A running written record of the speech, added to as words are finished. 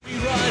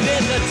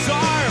the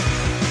dark.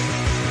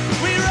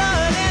 We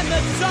run in the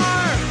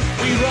dark.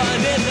 We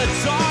run in the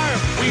dark.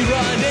 We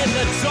run in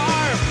the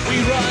dark. We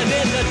run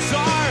in the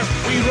dark.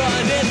 We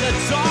run in the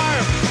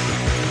dark.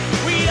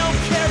 We don't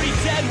carry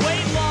dead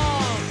weight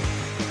long.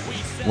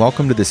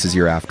 Welcome to This Is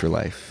Your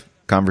Afterlife,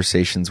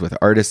 conversations with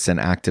artists and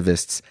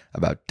activists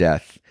about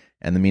death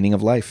and the meaning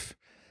of life.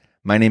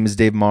 My name is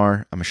Dave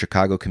Marr. I'm a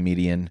Chicago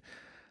comedian.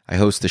 I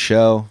host the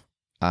show.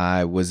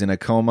 I was in a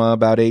coma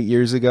about 8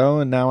 years ago,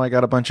 and now I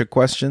got a bunch of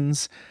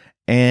questions,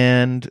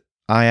 and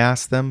I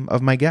ask them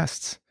of my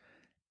guests.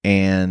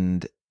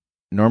 And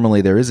normally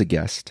there is a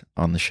guest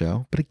on the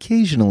show, but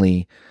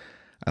occasionally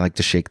I like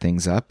to shake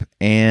things up,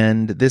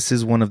 and this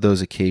is one of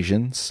those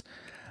occasions.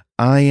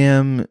 I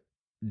am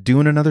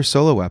doing another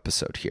solo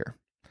episode here.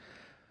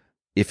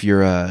 If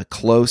you're a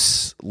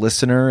close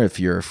listener, if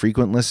you're a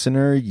frequent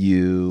listener,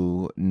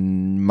 you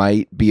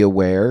might be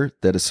aware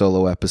that a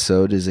solo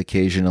episode is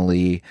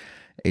occasionally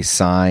a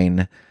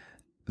sign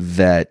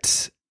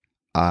that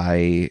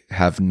I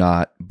have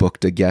not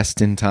booked a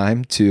guest in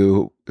time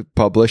to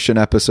publish an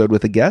episode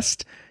with a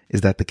guest.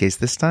 Is that the case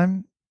this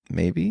time?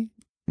 Maybe,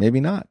 maybe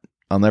not.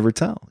 I'll never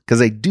tell.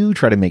 Because I do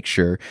try to make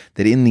sure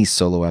that in these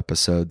solo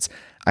episodes,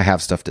 I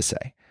have stuff to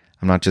say.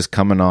 I'm not just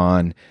coming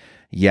on,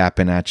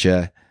 yapping at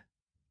you.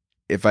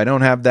 If I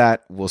don't have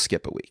that, we'll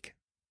skip a week.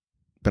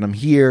 But I'm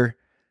here.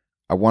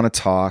 I want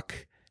to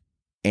talk.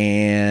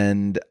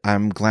 And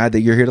I'm glad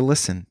that you're here to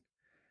listen.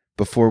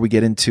 Before we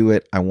get into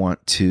it, I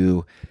want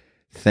to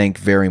thank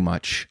very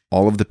much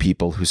all of the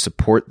people who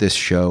support this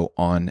show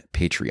on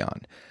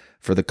Patreon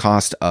for the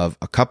cost of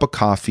a cup of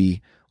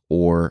coffee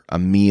or a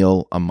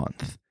meal a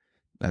month.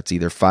 That's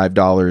either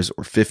 $5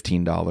 or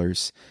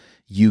 $15.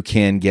 You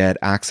can get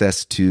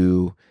access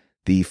to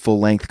the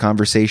full-length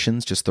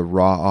conversations, just the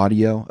raw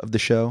audio of the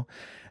show.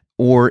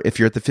 Or if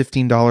you're at the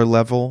 $15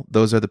 level,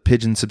 those are the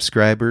Pigeon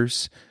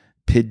subscribers.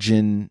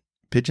 Pigeon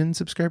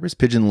subscribers?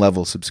 Pigeon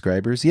level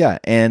subscribers. Yeah.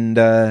 And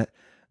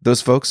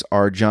those folks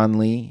are John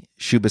Lee,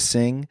 Shuba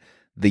Singh,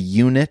 The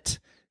Unit,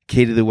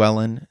 Katie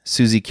Llewellyn,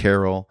 Susie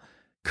Carroll,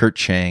 Kurt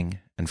Chang,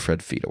 and Fred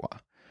Fedewa.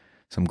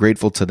 So I'm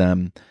grateful to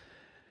them.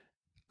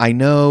 I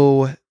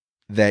know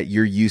that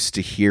you're used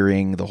to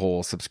hearing the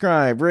whole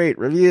subscribe, rate,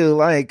 review,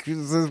 like,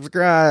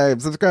 subscribe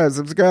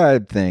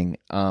thing.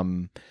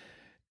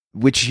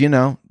 Which, you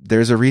know,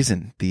 there's a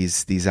reason.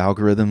 These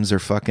algorithms are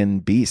fucking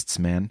beasts,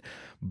 man.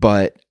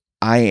 But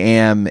I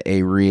am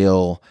a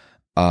real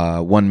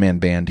one-man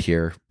band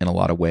here in a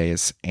lot of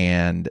ways.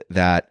 And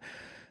that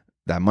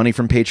money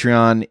from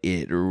Patreon,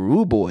 it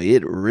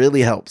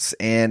really helps.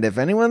 And if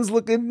anyone's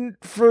looking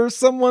for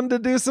someone to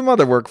do some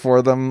other work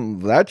for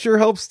them, that sure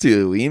helps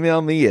too.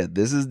 Email me at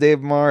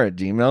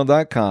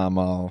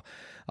thisisdavemar@gmail.com.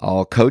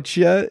 I'll coach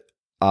you.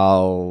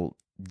 I'll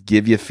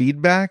give you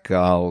feedback.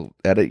 I'll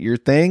edit your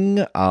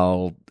thing.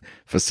 I'll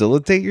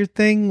facilitate your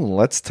thing.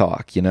 Let's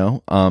talk, you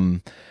know?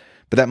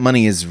 But that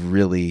money is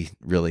really,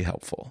 really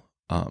helpful.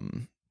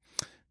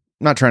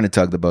 Not trying to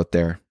tug the boat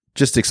there.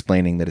 Just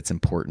explaining that it's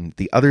important.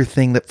 The other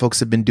thing that folks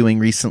have been doing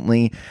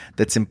recently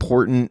that's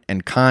important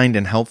and kind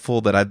and helpful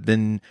that I've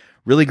been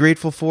really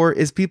grateful for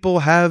is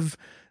people have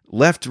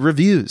left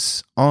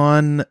reviews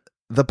on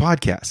the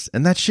podcast.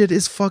 And that shit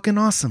is fucking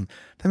awesome.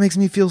 That makes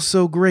me feel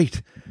so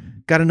great.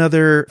 Got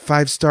another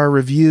 5-star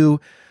review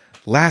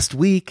last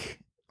week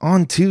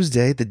on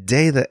Tuesday, the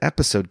day the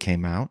episode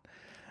came out.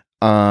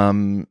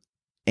 And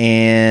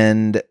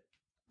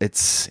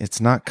it's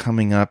not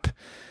coming up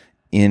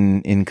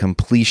in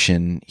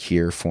completion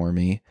here for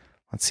me.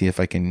 Let's see if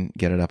I can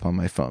get it up on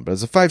my phone. But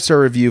it's a 5-star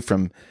review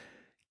from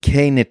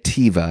K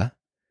Nativa.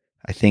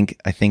 I think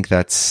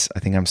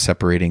I'm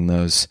separating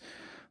those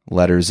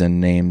letters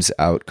and names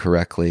out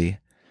correctly.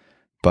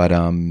 But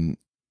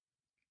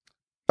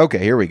okay,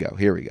 here we go.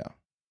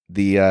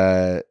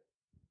 The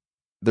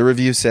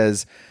review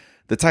says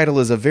the title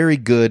is a very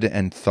good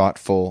and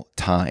thoughtful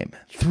time.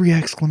 3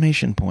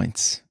 exclamation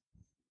points.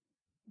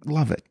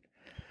 Love it.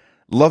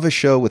 Love a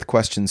show with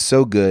questions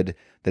so good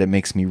that it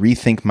makes me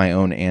rethink my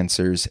own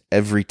answers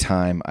every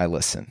time I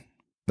listen.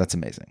 That's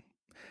amazing.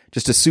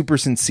 Just a super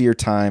sincere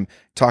time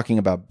talking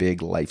about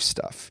big life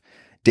stuff.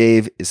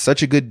 Dave is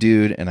such a good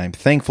dude, and I'm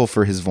thankful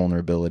for his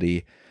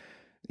vulnerability.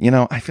 You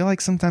know, I feel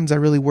like sometimes I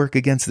really work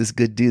against this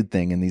good dude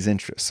thing and these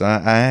interests.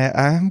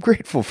 I'm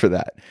grateful for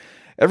that.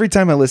 Every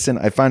time I listen,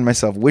 I find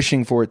myself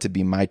wishing for it to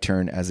be my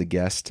turn as a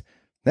guest.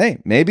 Hey,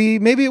 maybe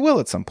it will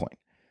at some point.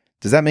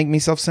 Does that make me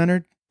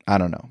self-centered? I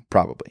don't know.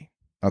 Probably.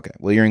 Okay,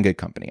 well, you're in good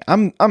company.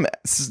 I'm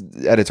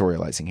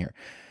editorializing here.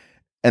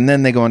 And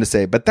then they go on to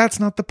say, but that's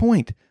not the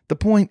point. The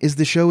point is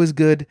the show is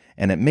good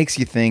and it makes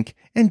you think,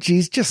 and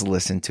geez, just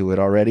listen to it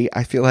already.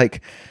 I feel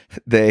like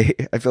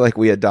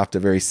we adopt a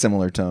very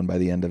similar tone by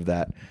the end of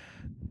that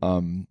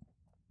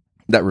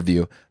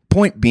review.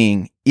 Point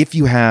being, if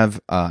you have,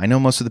 I know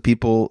most of the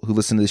people who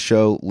listen to the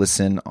show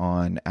listen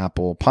on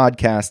Apple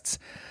Podcasts.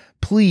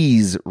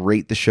 Please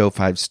rate the show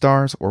 5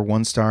 stars or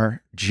 1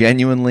 star.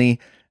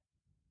 Genuinely,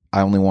 I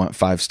only want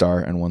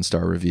 5-star and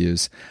 1-star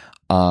reviews.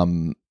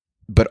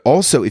 But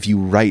also, if you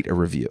write a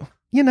review,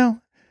 you know,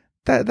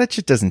 that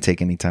shit doesn't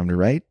take any time to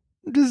write.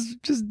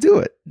 Just do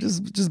it.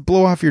 Just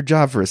blow off your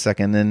job for a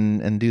second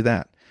and do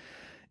that.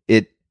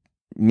 It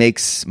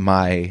makes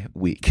my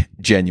week,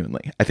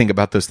 genuinely. I think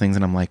about those things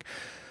and I'm like,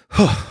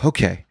 oh,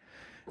 okay.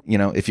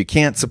 If you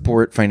can't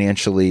support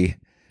financially,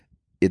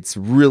 it's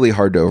really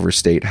hard to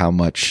overstate how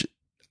much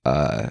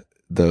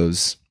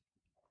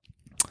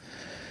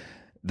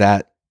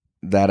that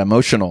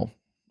emotional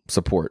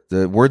support,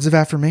 the words of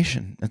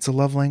affirmation, it's a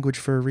love language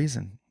for a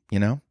reason,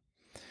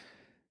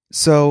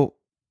 So,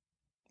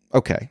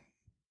 okay.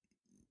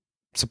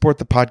 Support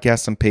the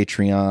podcast on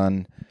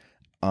Patreon.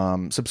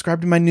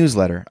 Subscribe to my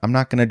newsletter. I'm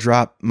not going to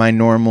drop my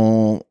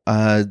normal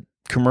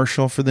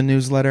commercial for the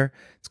newsletter.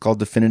 It's called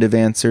Definitive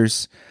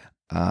Answers.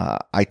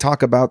 I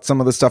talk about some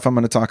of the stuff I'm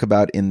going to talk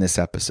about in this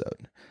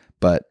episode,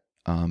 but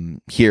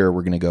here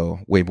we're going to go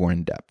way more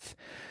in depth.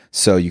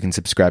 So you can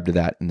subscribe to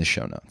that in the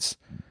show notes.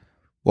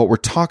 What we're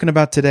talking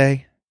about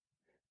today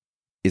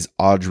is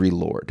Audre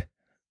Lorde,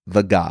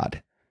 the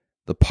god,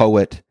 the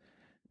poet,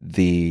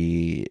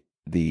 the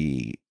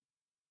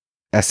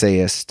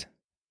essayist,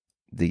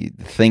 the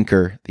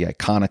thinker, the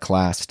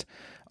iconoclast.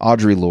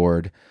 Audre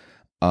Lorde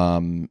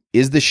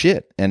is the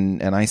shit.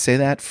 And I say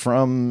that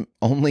from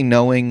only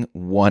knowing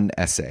one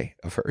essay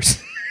of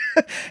hers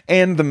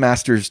and the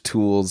master's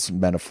tools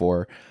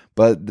metaphor.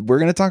 But we're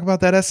going to talk about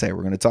that essay.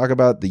 We're going to talk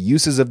about the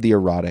uses of the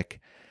erotic.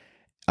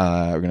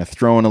 We're going to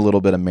throw in a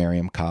little bit of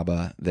Mariam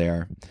Kaba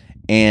there.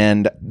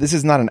 And this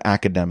is not an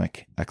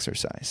academic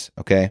exercise,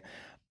 okay?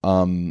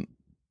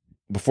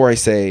 Before I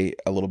say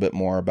a little bit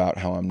more about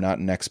how I'm not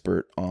an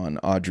expert on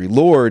Audre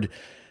Lorde,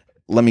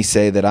 let me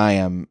say that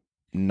I'm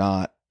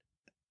not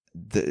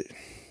the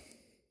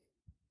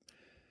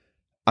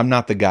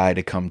guy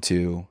to come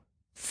to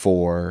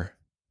for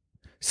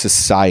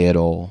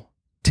societal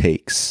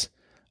takes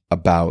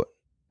about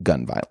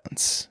gun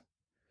violence.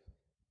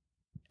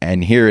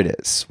 And here it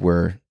is.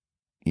 We're,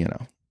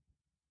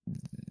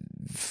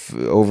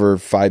 over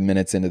 5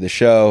 minutes into the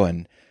show,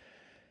 and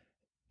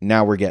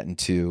now we're getting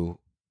to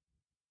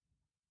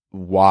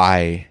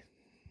why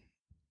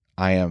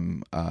I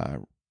am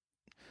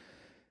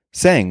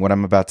saying what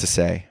I'm about to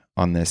say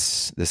on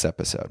this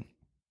episode.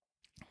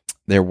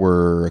 There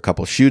were a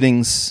couple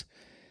shootings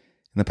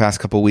in the past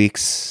couple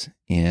weeks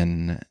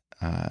in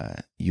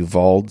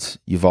Uvalde,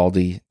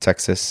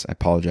 Texas. I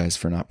apologize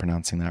for not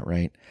pronouncing that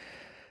right.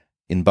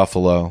 In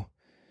Buffalo.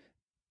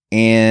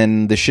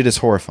 And the shit is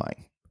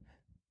horrifying.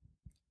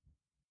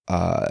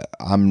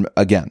 I'm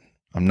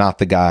not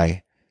the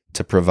guy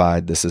to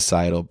provide the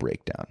societal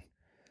breakdown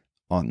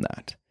on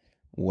that.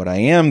 What I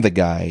am the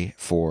guy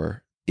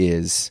for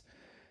is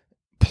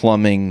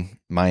plumbing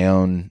my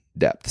own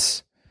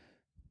depths.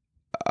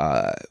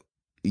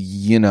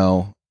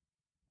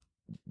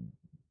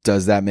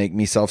 Does that make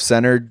me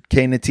self-centered,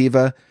 K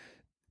Nativa?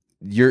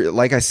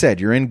 Like I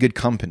said, you're in good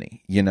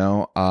company.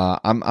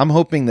 I'm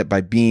hoping that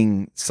by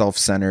being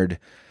self-centered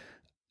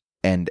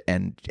and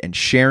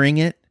sharing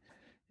it,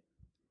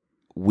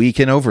 we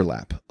can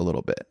overlap a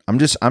little bit. I'm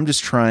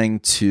just trying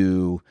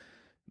to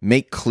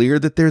make clear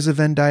that there's a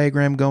Venn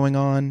diagram going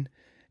on,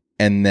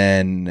 and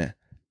then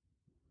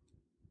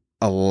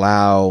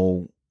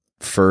allow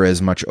for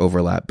as much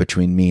overlap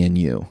between me and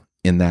you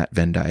in that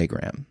Venn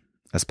diagram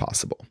as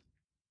possible.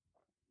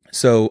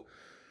 So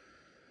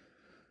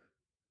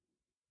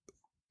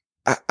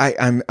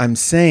I'm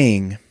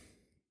saying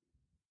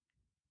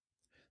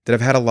that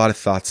I've had a lot of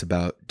thoughts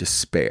about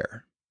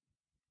despair.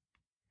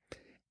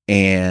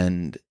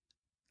 And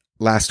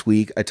last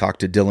week I talked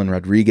to Dylan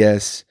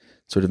Rodriguez,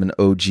 sort of an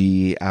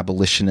OG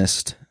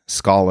abolitionist,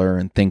 scholar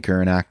and thinker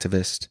and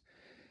activist.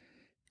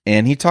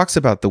 And he talks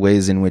about the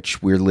ways in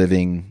which we're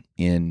living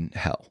in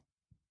hell.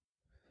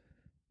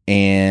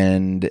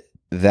 And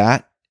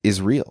that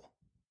is real.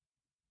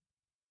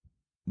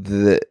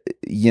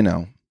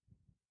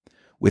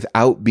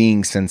 Without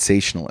being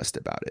sensationalist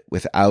about it,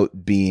 without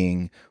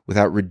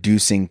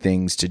reducing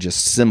things to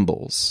just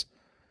symbols,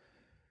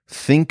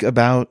 think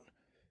about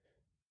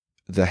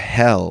the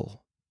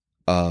hell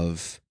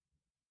of,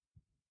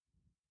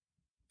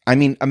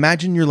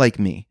 imagine you're like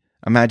me.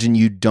 Imagine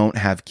you don't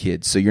have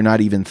kids, so you're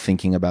not even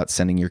thinking about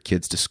sending your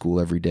kids to school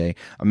every day.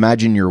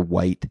 Imagine you're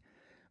white,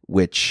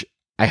 which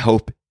I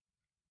hope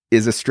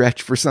is a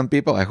stretch for some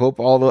people. I hope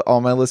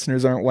all my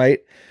listeners aren't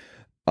white.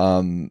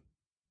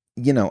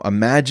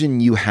 Imagine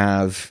you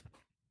have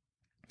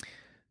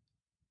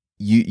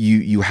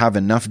you have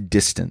enough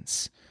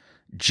distance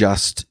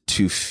just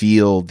to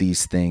feel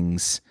these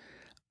things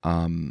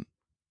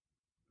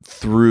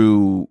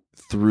through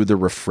the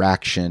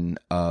refraction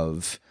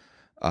of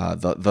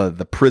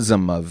the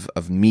prism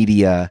of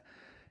media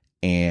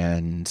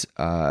and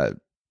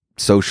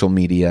social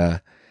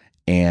media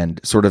and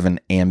sort of an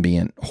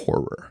ambient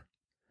horror.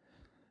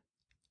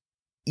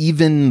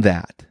 Even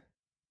that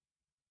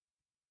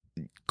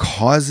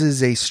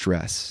causes a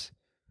stress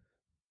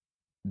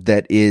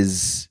that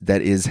is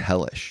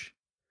hellish.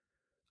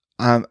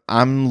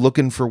 I'm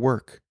looking for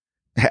work,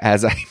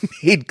 as I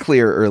made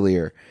clear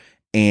earlier.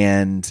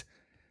 And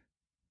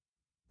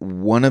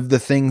one of the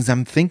things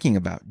I'm thinking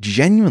about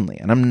genuinely,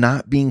 and I'm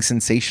not being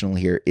sensational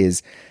here,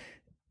 is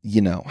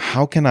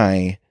how can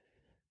I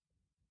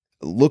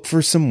look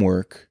for some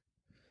work?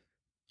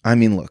 I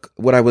mean, look,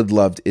 what I would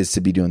love is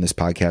to be doing this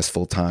podcast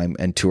full time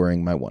and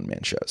touring my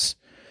one-man shows.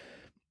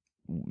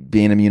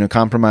 Being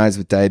immunocompromised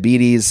with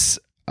diabetes,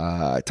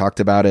 I talked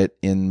about it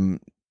in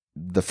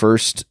the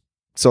first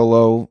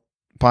solo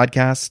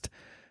podcast.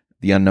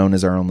 The unknown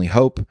is our only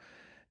hope.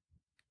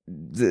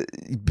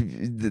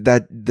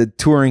 The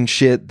touring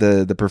shit,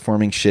 the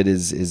performing shit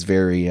is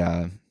very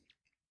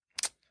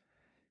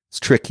it's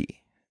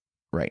tricky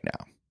right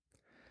now.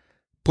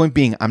 Point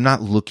being, I'm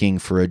not looking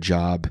for a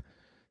job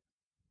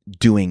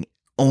doing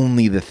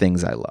only the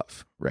things I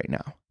love right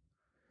now.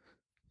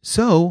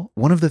 So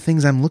one of the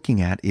things I'm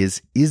looking at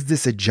is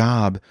this a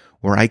job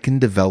where I can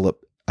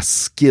develop a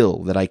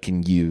skill that I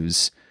can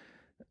use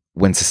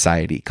when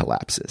society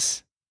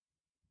collapses?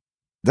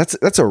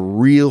 That's a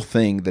real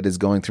thing that is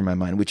going through my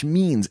mind, which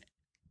means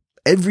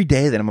every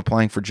day that I'm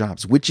applying for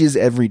jobs, which is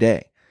every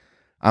day,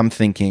 I'm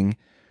thinking,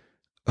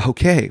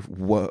 okay,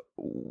 what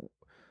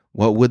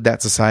would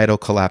that societal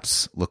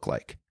collapse look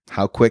like?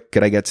 How quick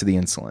could I get to the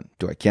insulin?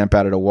 Do I camp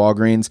out at a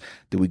Walgreens?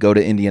 Do we go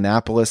to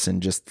Indianapolis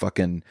and just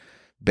fucking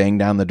bang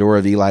down the door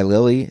of Eli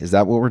Lilly? Is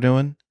that what we're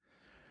doing?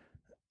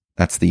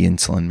 That's the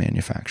insulin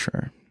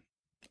manufacturer.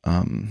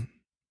 I'm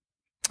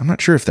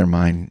not sure if they're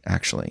mine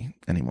actually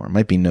anymore. It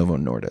might be Novo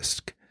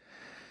Nordisk.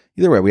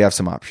 Either way, we have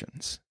some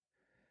options.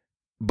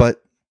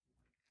 But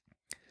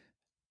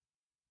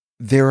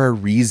there are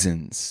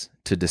reasons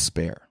to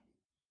despair.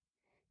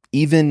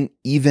 Even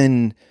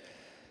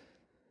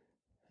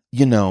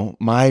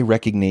my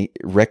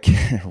recognition.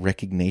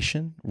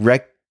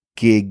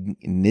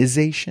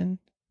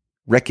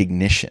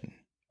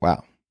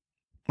 Wow.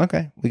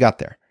 Okay, we got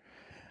there.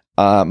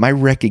 My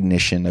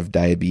recognition of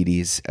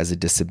diabetes as a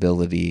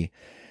disability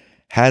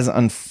has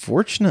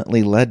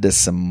unfortunately led to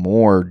some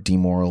more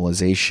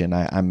demoralization.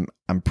 I'm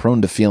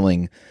prone to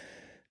feeling,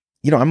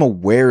 I'm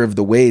aware of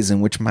the ways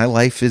in which my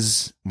life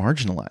is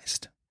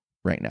marginalized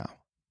right now.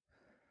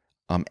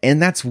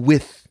 And that's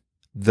with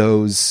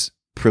those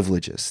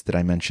privileges that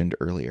I mentioned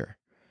earlier.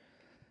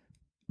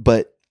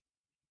 But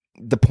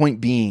the point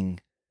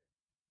being,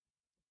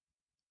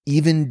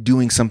 even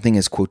doing something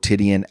as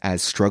quotidian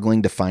as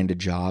struggling to find a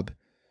job,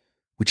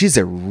 which is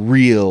a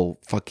real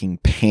fucking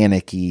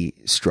panicky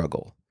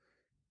struggle,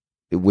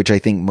 which I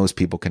think most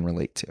people can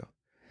relate to.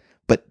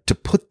 But to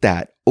put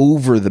that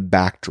over the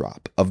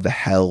backdrop of the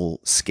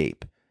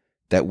hellscape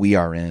that we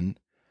are in,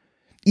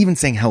 even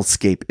saying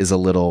hellscape is a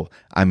little,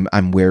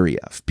 I'm wary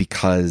of,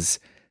 because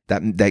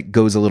that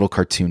goes a little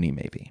cartoony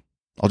maybe.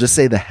 I'll just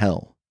say the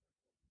hell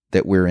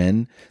that we're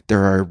in.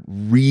 There are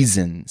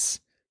reasons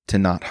to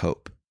not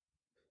hope.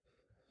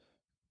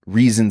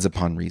 Reasons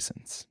upon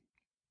reasons.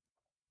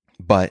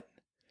 But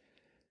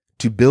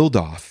to build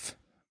off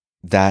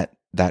that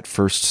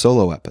first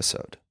solo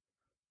episode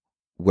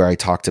where I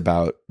talked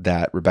about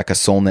that Rebecca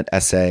Solnit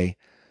essay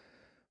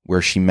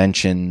where she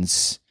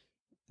mentions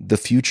the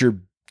future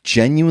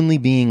genuinely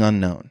being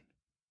unknown.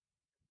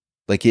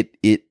 Like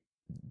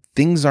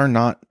things are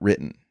not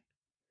written.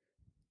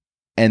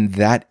 And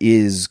that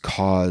is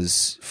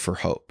cause for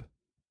hope.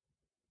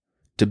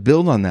 To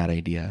build on that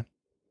idea,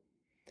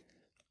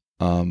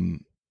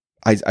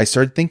 I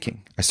started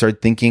thinking.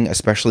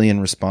 Especially in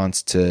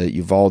response to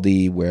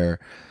Uvalde, where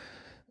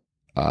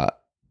I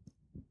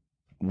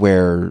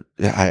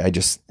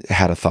just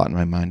had a thought in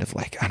my mind of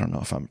like, I don't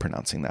know if I'm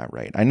pronouncing that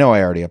right. I know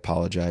I already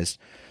apologized.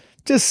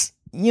 Just,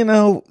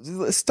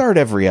 start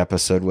every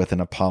episode with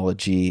an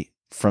apology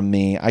from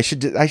me. I should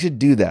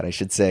do that. I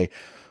should say,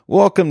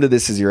 welcome to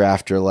This Is Your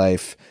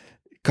Afterlife,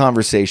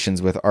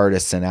 conversations with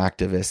artists and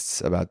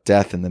activists about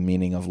death and the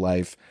meaning of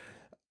life.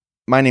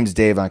 My name's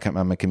Dave.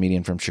 I'm a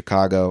comedian from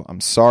Chicago.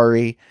 I'm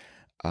sorry.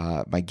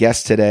 My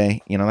guest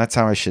today, that's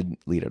how I should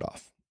lead it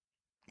off.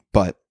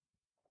 But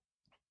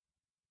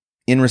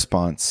in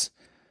response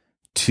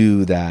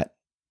to that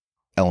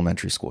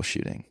elementary school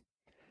shooting,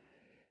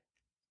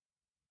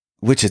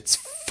 which it's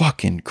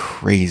fucking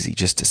crazy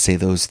just to say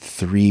those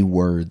 3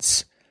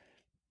 words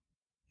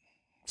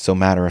so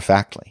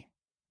matter-of-factly.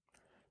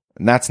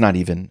 And that's not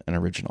even an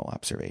original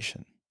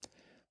observation.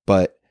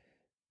 But,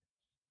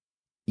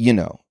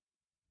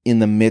 in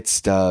the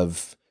midst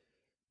of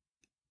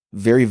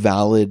very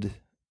valid,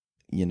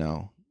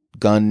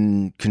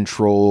 gun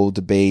control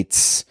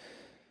debates,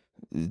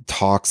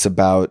 talks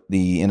about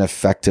the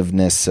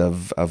ineffectiveness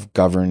of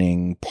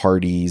governing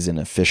parties and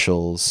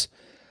officials,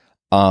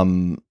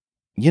 I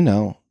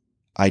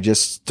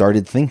just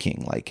started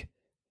thinking like,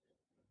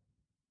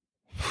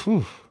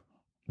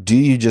 do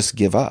you just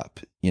give up?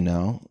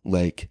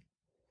 Like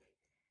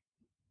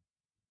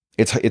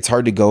it's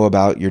hard to go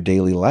about your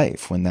daily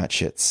life when that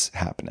shit's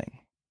happening.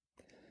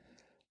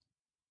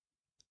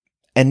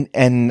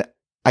 And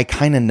I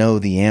kind of know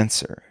the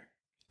answer,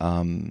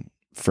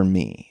 for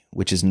me,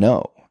 which is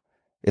no.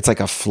 It's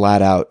like a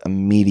flat out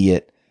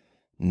immediate,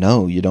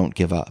 no, you don't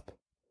give up.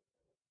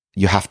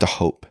 You have to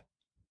hope.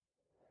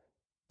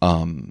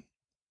 And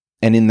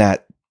in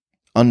that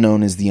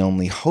Unknown is the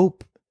Only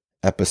Hope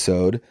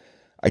episode,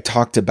 I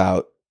talked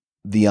about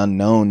the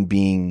unknown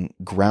being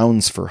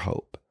grounds for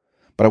hope.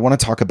 But I want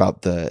to talk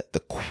about the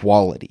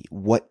quality.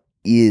 What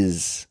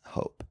is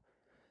hope?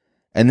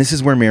 And this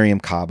is where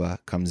Mariame Kaba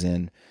comes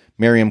in.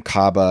 Mariame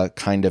Kaba,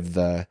 kind of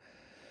the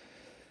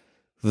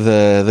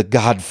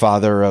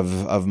godfather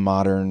of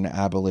modern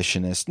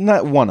abolitionists,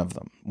 not one of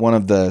them, one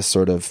of the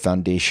sort of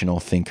foundational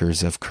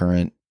thinkers of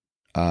current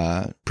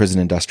prison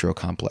industrial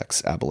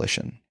complex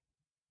abolition.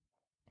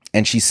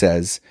 And she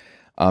says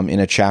in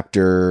a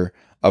chapter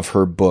of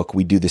her book,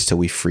 We Do This Till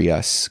We Free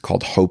Us,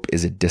 called Hope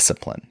is a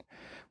Discipline,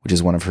 which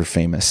is one of her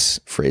famous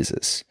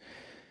phrases.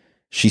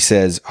 She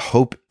says,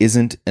 hope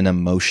isn't an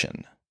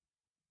emotion.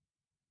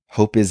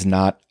 Hope is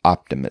not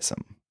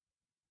optimism.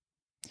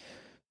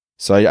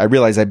 So I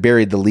realize I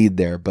buried the lead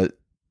there, but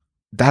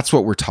that's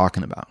what we're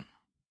talking about.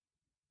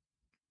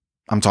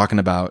 I'm talking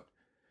about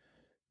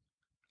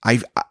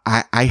I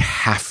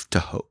have to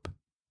hope.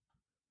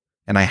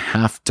 And I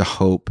have to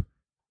hope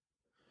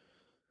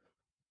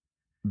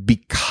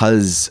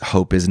because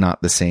hope is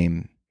not the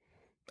same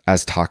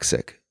as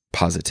toxic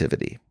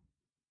positivity.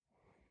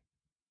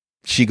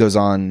 She goes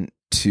on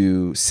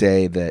to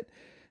say that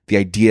the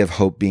idea of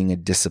hope being a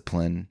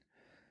discipline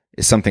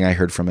is something I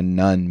heard from a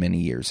nun many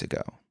years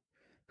ago,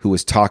 who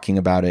was talking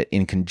about it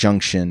in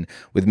conjunction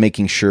with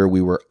making sure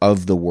we were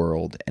of the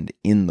world and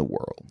in the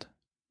world.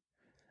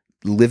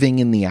 Living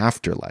in the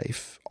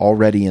afterlife,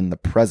 already in the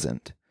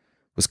present,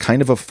 was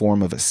kind of a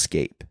form of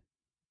escape.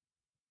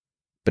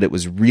 But it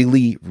was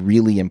really,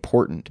 really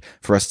important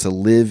for us to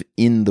live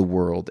in the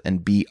world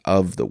and be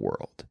of the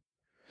world.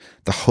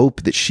 The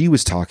hope that she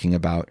was talking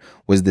about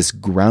was this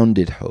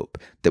grounded hope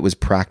that was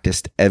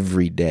practiced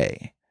every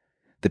day,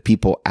 that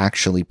people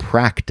actually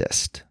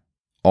practiced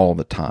all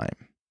the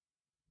time.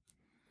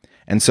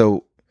 And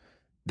so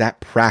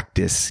that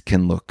practice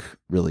can look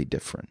really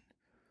different.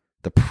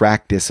 The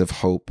practice of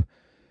hope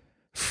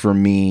for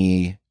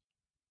me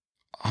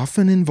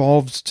often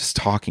involves just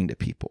talking to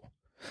people.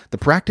 The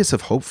practice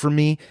of hope for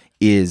me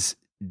is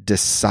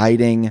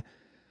deciding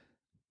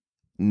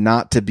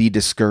not to be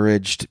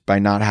discouraged by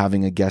not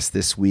having a guest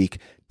this week,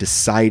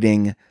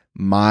 deciding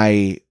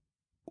my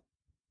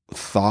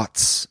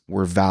thoughts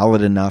were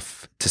valid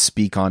enough to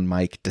speak on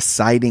mic,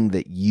 deciding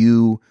that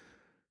you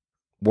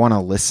want to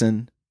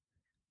listen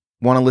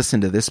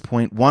to this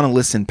point, want to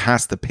listen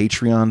past the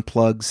Patreon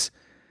plugs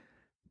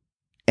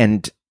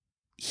and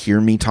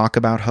hear me talk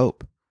about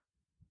hope.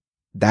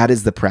 That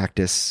is the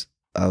practice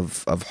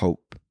of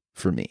hope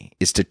for me,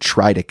 is to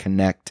try to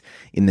connect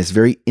in this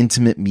very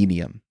intimate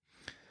medium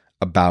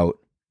about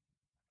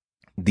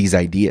these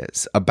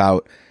ideas,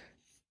 about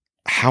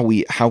how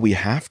we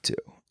have to.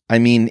 I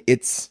mean,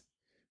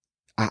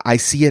 I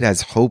see it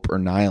as hope or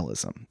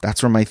nihilism.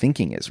 That's where my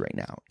thinking is right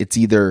now.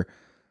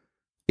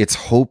 It's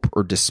hope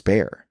or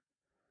despair.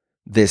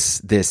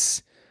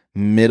 This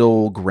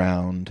middle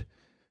ground,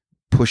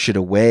 push it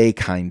away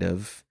kind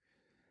of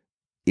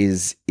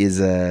is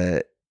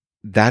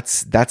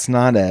that's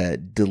not a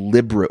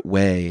deliberate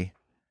way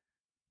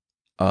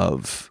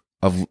of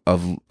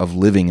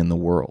living in the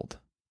world.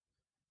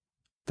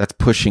 That's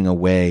pushing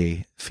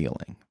away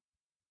feeling.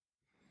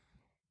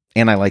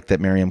 And I like that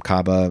Mariame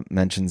Kaba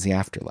mentions the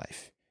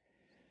afterlife.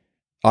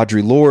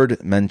 Audre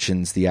Lorde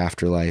mentions the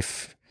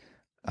afterlife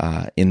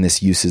in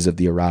this Uses of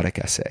the Erotic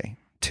essay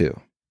too.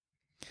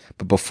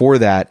 But before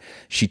that,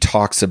 she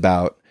talks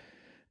about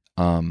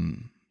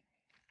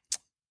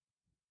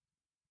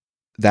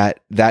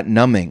that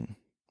numbing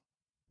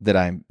that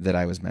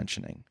I was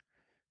mentioning.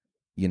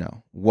 You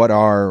know, what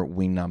are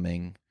we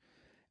numbing?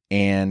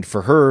 And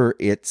for her,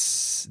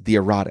 it's the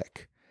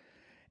erotic.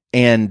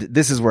 And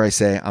this is where I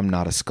say I'm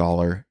not a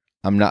scholar.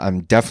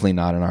 I'm definitely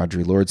not an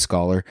Audre Lorde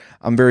scholar.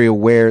 I'm very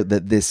aware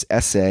that this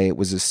essay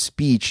was a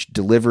speech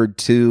delivered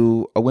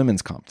to a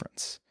women's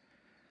conference.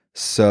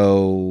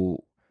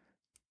 So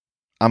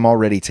I'm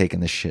already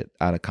taking this shit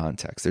out of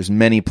context. There's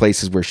many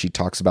places where she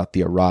talks about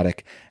the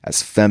erotic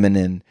as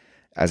feminine,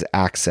 as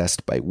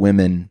accessed by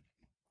women.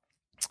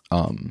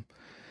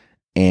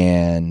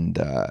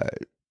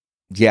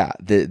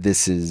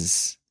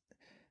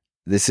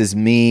 This is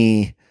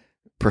me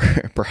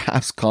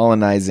perhaps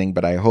colonizing,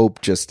 but I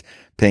hope just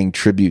paying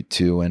tribute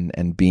to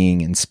and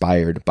being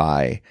inspired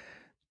by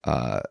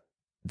the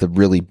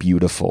really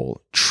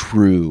beautiful,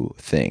 true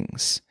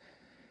things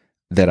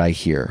that I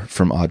hear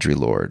from Audre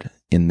Lorde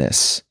in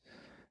this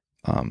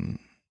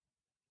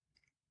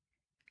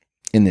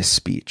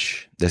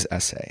speech, this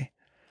essay.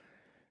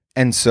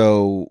 And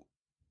so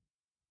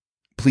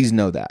please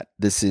know that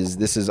this is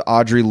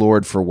Audre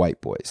Lorde for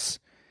white boys.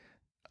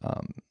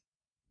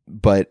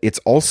 But it's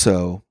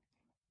also,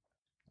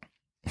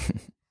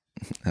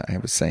 I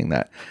was saying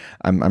that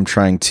I'm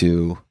trying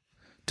to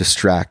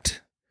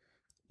distract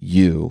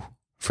you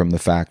from the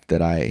fact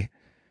that I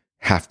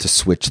have to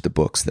switch the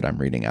books that I'm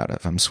reading out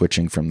of. I'm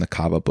switching from the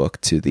Kaba book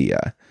to the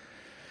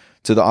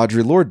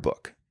Audre Lorde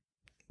book.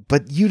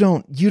 But you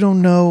don't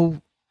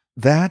know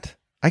that.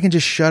 I can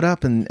just shut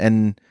up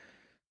and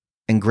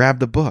grab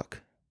the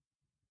book.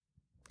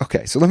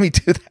 Okay, so let me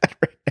do that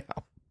right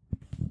now.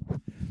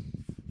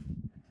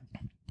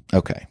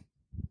 Okay.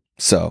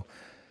 So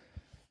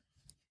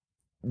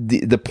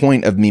the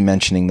point of me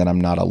mentioning that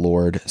I'm not a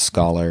Lord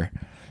scholar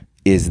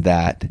is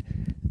that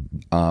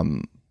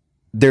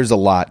there's a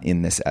lot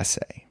in this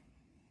essay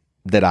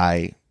that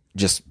I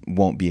just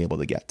won't be able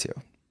to get to.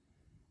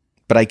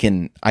 But I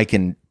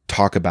can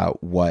talk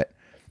about what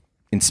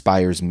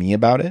inspires me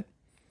about it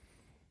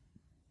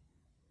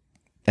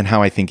and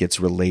how I think it's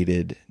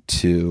related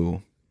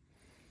to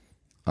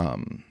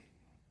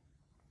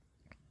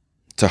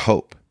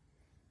hope,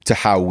 to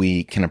how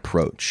we can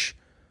approach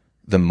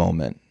the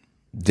moment,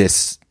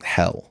 this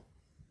hell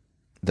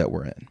that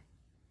we're in.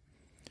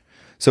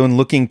 So in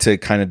looking to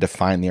kind of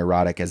define the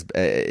erotic as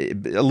a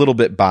little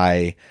bit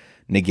by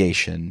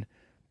negation,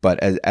 but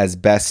as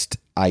best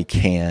I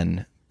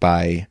can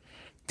by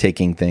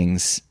taking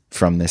things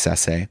from this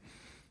essay,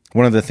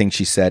 one of the things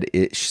she says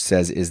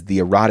is the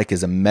erotic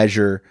is a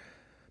measure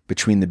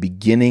between the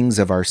beginnings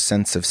of our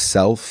sense of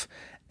self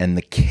and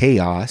the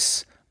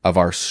chaos of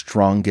our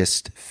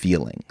strongest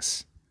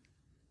feelings.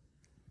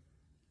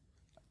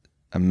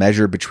 A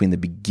measure between the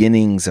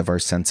beginnings of our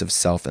sense of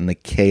self and the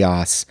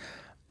chaos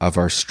of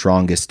our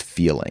strongest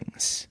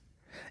feelings.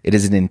 It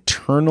is an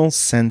internal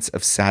sense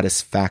of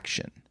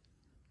satisfaction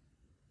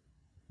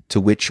to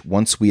which,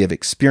 once we have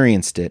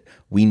experienced it,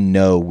 we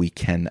know we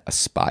can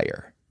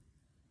aspire.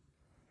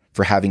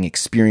 For having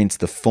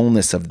experienced the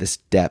fullness of this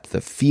depth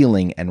of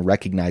feeling and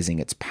recognizing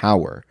its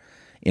power,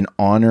 in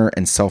honor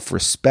and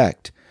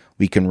self-respect,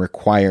 we can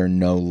require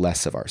no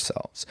less of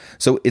ourselves.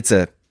 So it's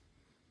a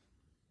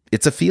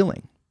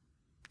feeling.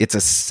 It's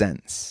a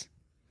sense.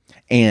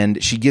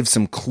 And she gives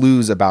some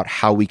clues about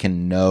how we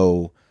can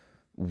know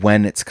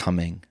when it's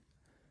coming,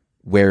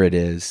 where it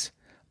is,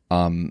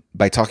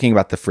 by talking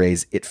about the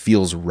phrase, "it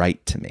feels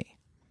right to me."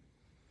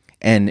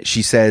 And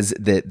she says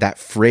that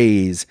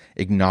phrase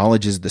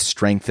acknowledges the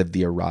strength of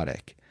the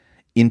erotic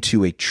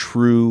into a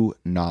true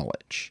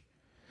knowledge.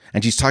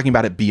 And she's talking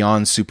about it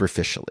beyond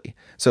superficially.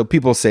 So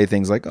people say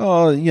things like,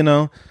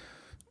 oh,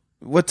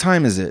 what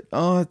time is it?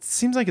 Oh, it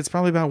seems like it's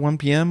probably about 1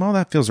 p.m. Oh,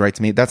 that feels right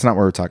to me. That's not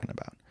what we're talking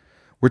about.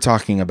 We're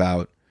talking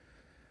about,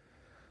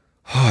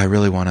 I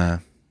really want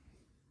to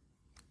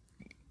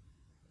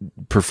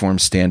perform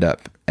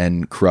stand-up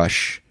and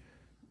crush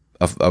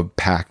a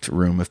packed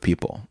room of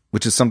people,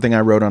 which is something I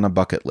wrote on a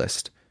bucket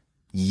list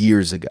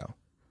years ago.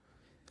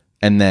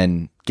 And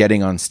then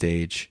getting on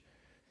stage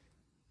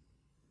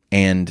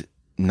and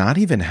not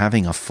even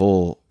having a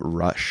full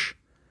rush.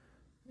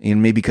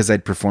 And maybe because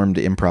I'd performed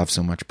improv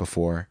so much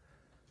before,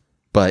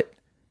 but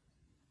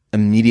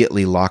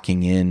immediately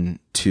locking in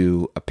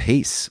to a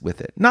pace with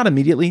it. Not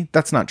immediately.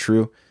 That's not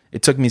true.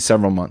 It took me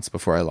several months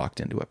before I locked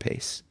into a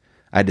pace.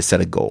 I had to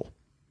set a goal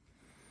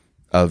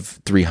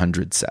of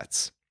 300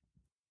 sets.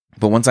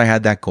 But once I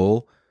had that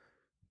goal,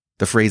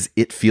 the phrase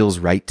 "it feels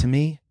right to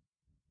me"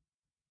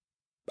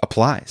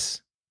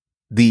 applies.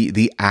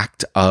 The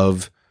act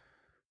of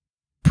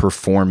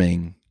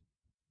performing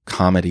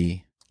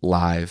comedy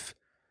live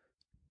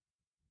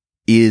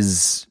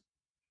is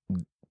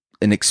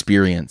an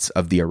experience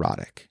of the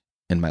erotic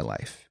in my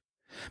life.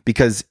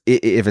 Because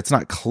if it's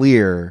not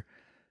clear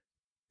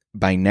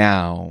by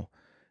now,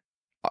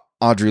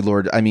 Audre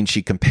Lorde,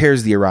 she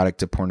compares the erotic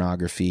to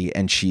pornography,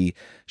 and she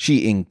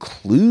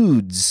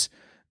includes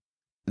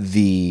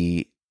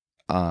the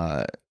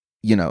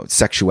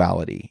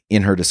sexuality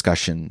in her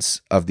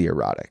discussions of the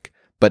erotic,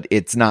 but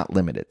it's not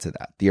limited to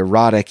that. The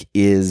erotic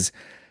is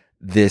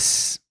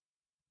this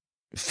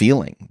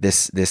feeling,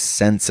 this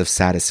sense of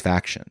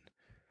satisfaction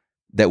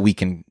that we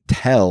can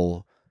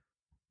tell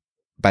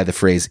by the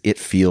phrase "it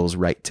feels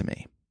right to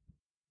me."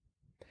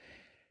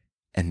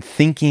 And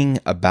thinking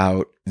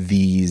about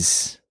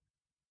these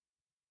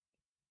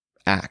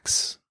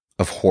acts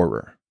of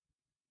horror,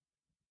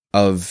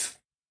 of,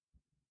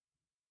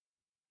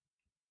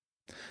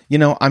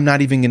 I'm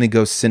not even going to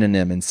go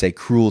synonym and say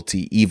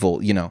cruelty,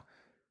 evil,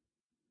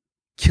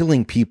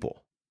 killing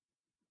people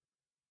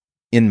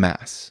in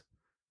mass,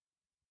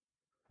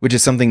 which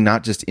is something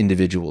not just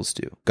individuals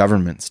do,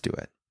 governments do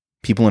it,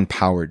 people in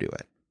power do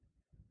it,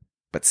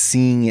 but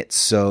seeing it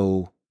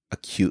so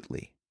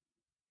acutely.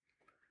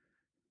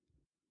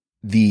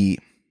 The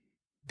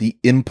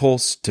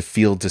impulse to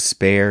feel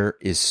despair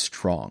is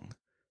strong,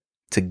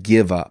 to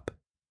give up.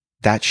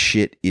 That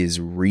shit is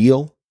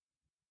real,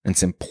 and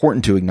it's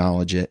important to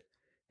acknowledge it,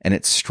 and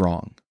it's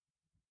strong.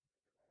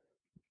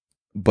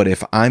 But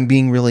if I'm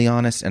being really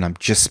honest, and I'm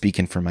just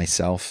speaking for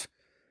myself,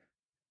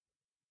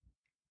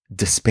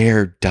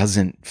 despair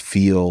doesn't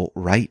feel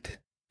right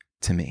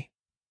to me.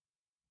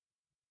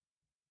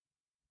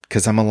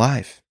 Because I'm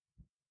alive.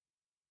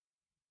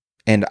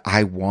 And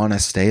I want to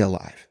stay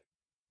alive.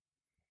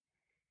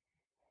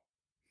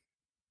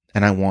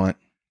 And I want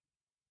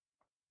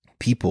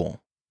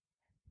people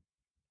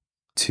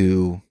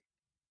to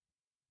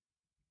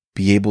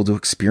be able to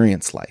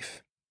experience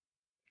life.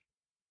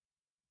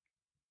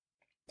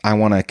 I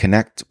want to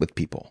connect with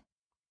people.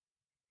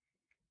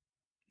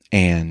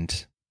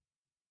 And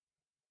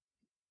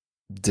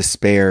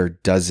despair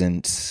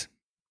doesn't,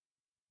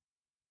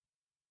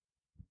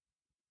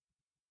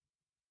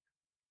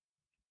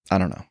 I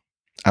don't know.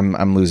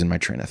 I'm losing my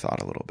train of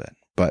thought a little bit,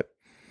 but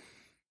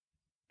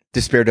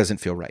despair doesn't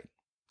feel right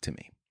to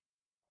me.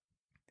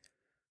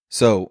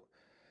 So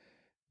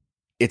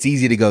it's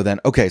easy to go then,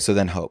 okay, so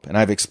then hope. And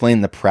I've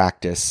explained the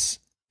practice,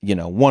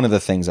 one of the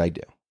things I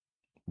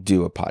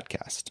do a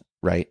podcast,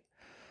 right?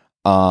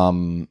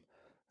 But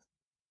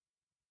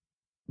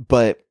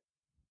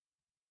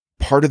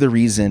part of the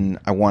reason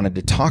I wanted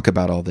to talk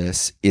about all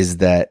this is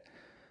that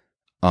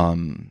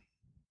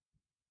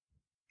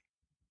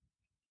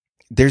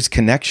there's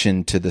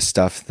connection to the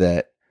stuff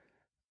that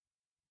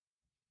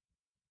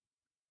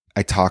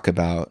I talk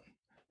about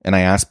and I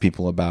ask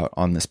people about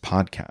on this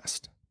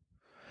podcast.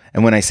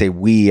 And when I say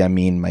we, I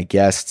mean my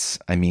guests.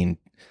 I mean,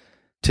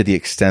 to the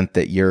extent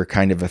that you're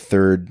kind of a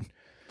third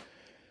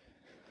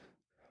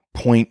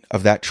point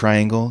of that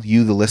triangle,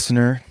 you, the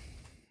listener,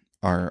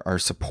 are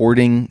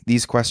supporting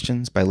these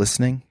questions by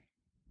listening.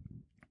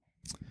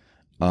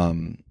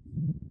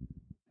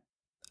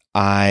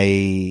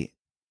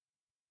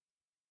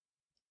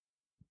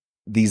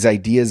 These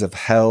ideas of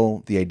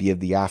hell, the idea of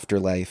the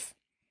afterlife,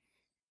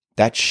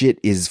 that shit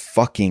is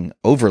fucking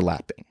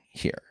overlapping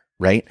here,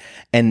 right?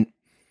 And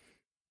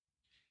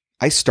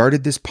I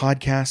started this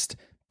podcast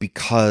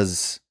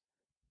because,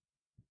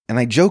 and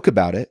I joke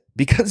about it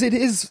because it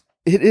is,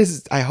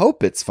 I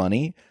hope it's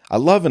funny. I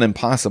love an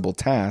impossible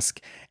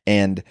task,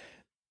 and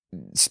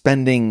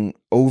spending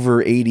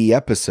over 80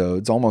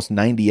 episodes, almost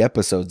 90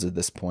 episodes at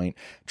this point,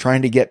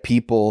 trying to get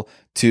people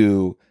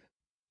to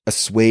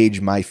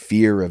assuage my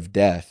fear of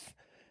death,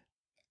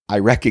 I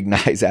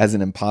recognize as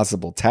an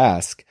impossible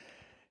task.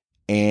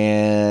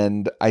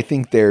 And I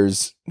think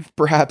there's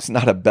perhaps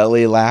not a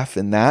belly laugh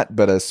in that,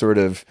 but a sort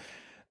of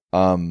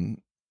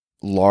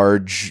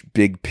large,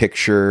 big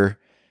picture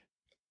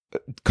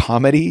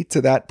comedy to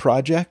that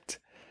project.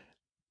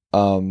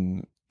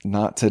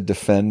 Not to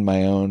defend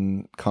my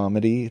own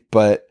comedy,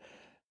 but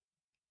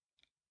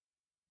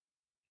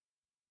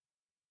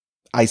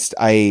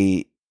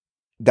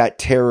that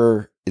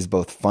terror is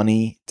both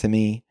funny to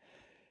me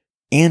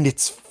and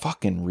it's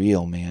fucking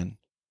real, man.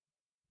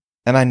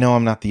 And I know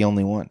I'm not the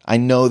only one. I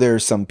know there are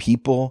some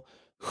people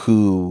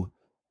who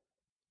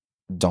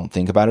don't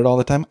think about it all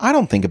the time. I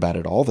don't think about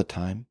it all the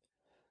time.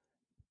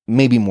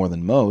 Maybe more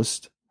than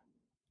most.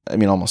 I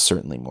mean, almost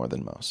certainly more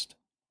than most.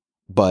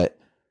 But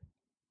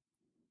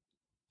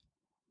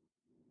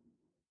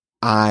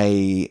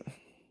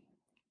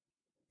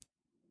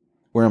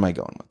where am I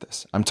going with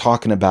this? I'm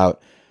talking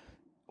about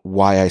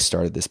why I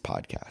started this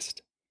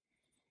podcast.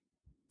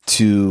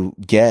 To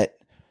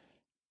get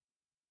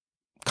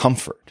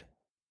comfort,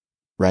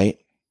 right?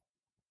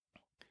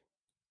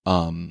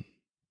 And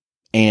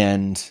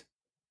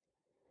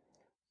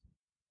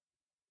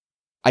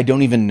I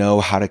don't even know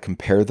how to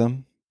compare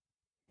them,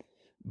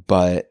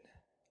 but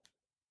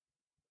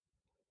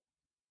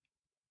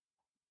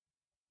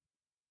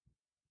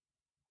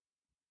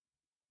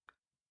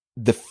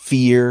the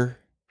fear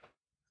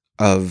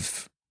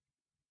of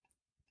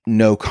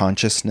no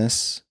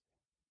consciousness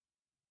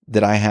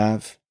that I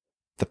have,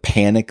 the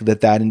panic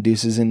that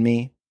induces in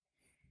me,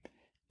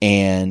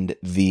 and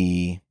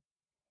the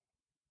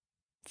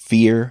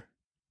fear,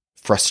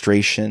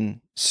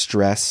 frustration,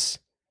 stress,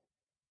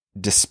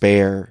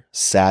 despair,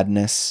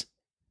 sadness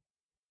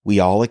we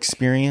all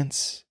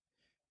experience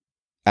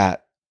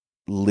at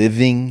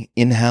living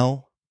in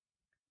hell.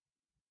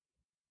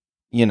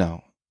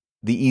 The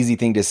easy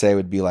thing to say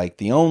would be like,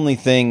 the only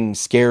thing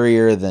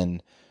scarier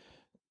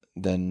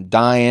than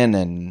dying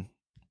and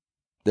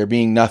there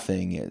being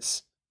nothing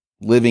is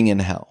living in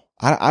hell.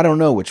 I don't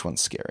know which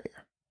one's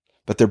scarier,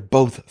 but they're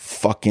both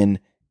fucking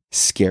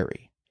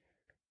scary,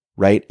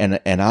 right?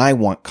 And I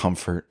want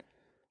comfort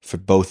for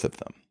both of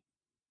them.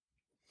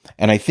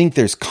 And I think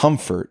there's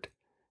comfort,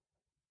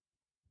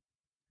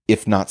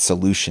 if not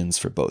solutions,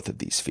 for both of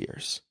these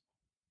fears.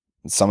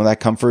 Some of that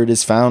comfort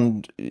is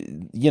found,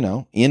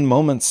 in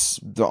moments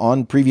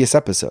on previous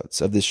episodes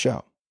of this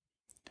show.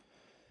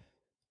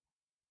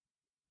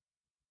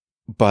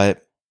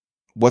 But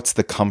what's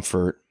the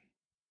comfort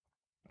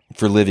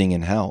for living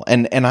in hell?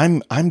 And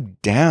I'm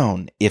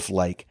down if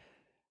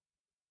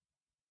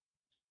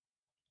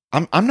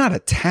I'm not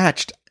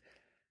attached.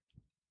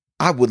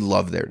 I would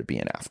love there to be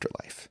an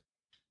afterlife.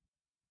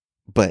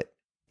 But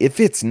if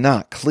it's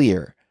not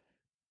clear,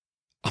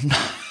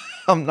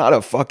 I'm not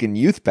a fucking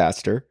youth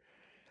pastor.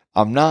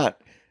 I'm not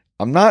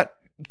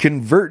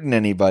converting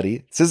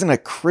anybody. This isn't a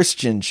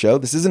Christian show.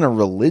 This isn't a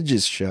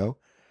religious show.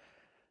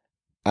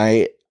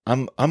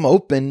 I'm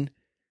open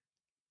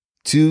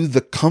to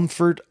the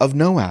comfort of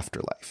no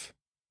afterlife.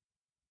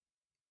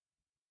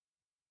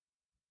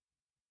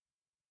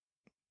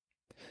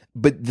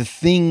 But the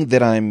thing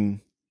that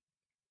I'm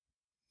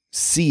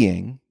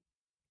seeing,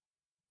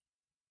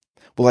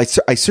 well,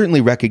 I certainly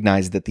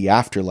recognize that the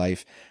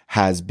afterlife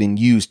has been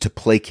used to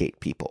placate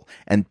people.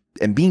 And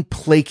being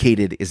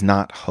placated is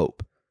not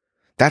hope.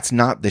 That's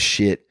not the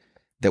shit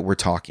that we're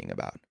talking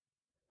about.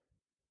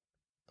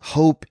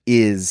 Hope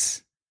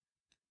is,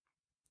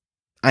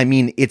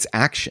 it's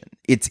action.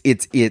 It's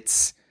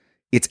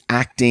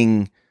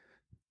acting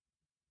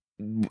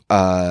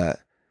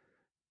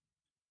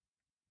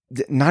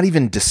not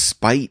even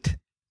despite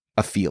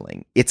a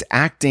feeling. It's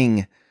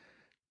acting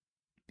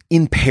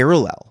in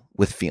parallel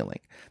with feeling.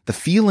 The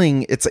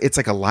feeling, it's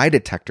like a lie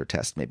detector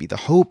test maybe. The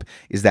hope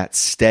is that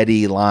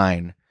steady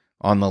line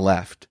on the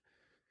left,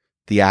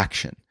 the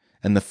action.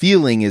 And the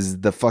feeling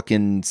is the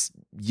fucking,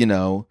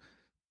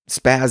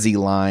 spazzy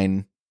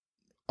line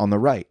on the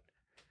right.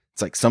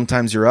 It's like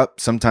sometimes you're up,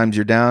 sometimes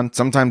you're down,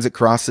 sometimes it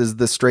crosses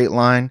the straight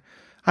line.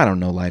 I don't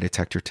know lie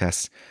detector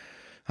tests.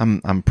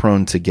 I'm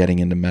prone to getting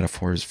into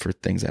metaphors for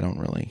things I don't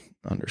really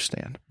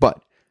understand. But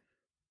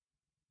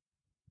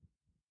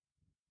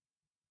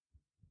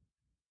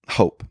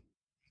hope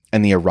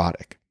and the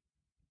erotic.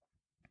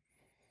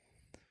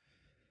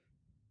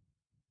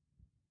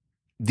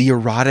 The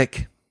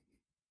erotic,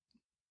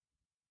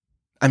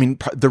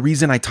 the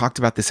reason I talked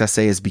about this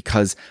essay is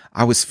because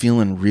I was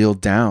feeling real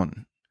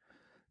down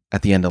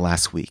at the end of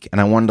last week, and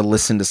I wanted to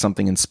listen to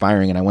something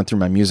inspiring, and I went through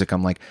my music.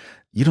 I'm like,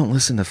 you don't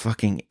listen to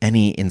fucking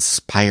any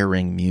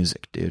inspiring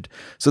music, dude.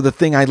 So the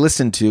thing I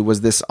listened to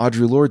was this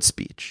Audre Lorde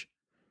speech.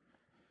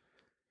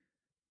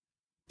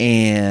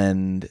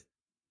 And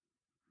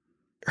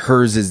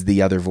hers is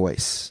the other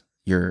voice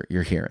you're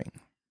hearing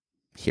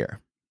here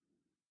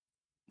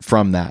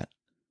from that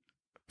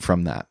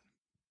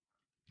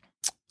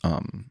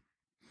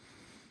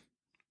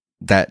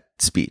that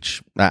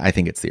speech. I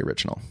think it's the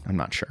original. I'm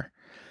not sure.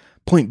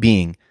 Point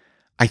being,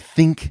 I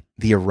think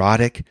the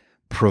erotic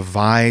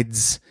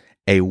provides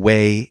a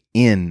way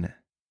in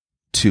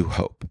to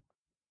hope.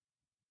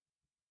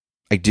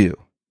 I do.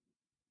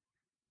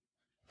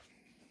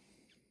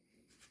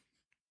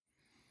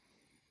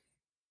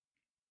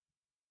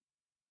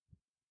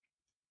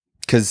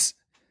 Because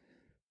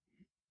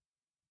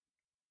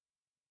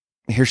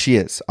here she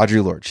is,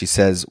 Audre Lorde. She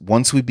says,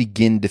 once we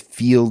begin to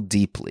feel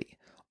deeply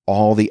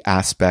all the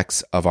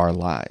aspects of our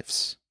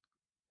lives,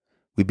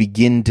 we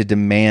begin to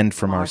demand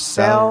from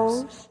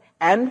ourselves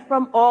and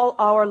from all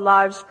our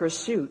lives'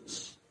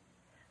 pursuits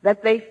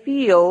that they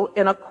feel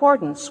in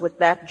accordance with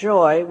that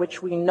joy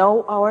which we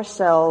know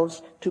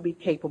ourselves to be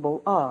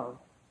capable of.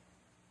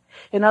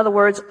 In other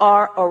words,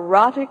 our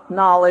erotic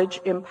knowledge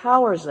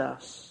empowers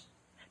us,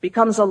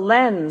 becomes a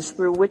lens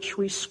through which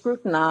we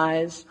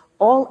scrutinize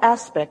all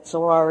aspects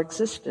of our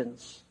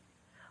existence,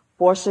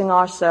 forcing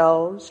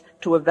ourselves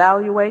to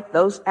evaluate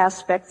those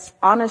aspects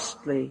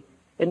honestly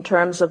in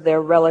terms of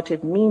their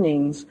relative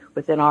meanings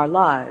within our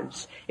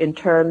lives, in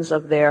terms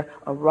of their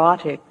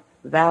erotic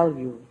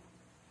value.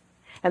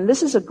 And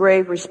this is a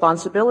grave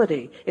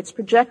responsibility. It's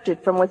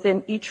projected from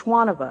within each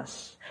one of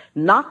us,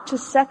 not to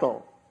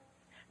settle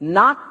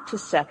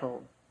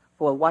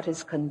for what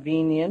is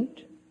convenient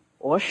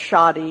or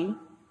shoddy,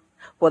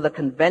 for the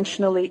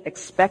conventionally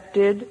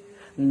expected,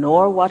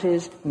 nor what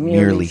is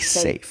merely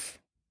safe.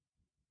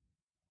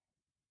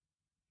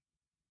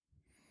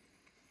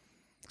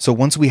 So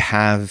once we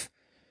have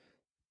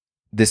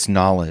this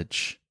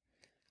knowledge,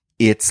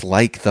 it's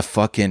like the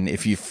fucking,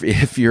 if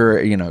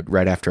you're,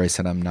 right after I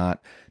said I'm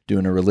not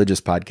doing a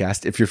religious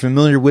podcast, if you're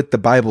familiar with the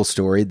Bible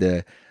story,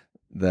 the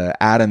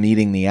Adam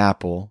eating the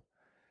apple,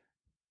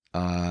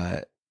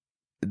 from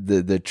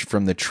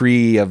the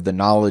tree of the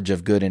knowledge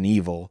of good and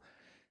evil,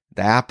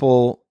 the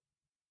apple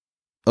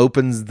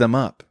opens them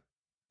up.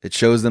 It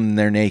shows them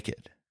they're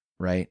naked,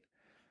 right?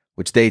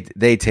 Which they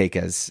take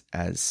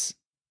as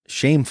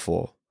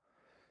shameful,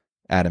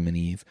 Adam and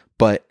Eve.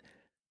 But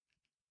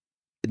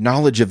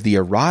knowledge of the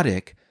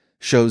erotic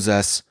shows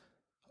us,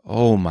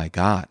 oh my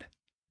God.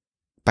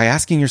 By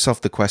asking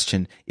yourself the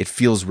question, it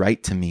feels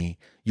right to me,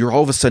 you're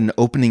all of a sudden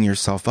opening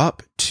yourself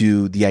up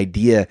to the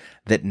idea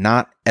that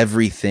not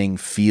everything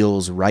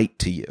feels right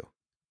to you.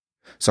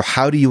 So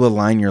how do you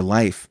align your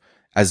life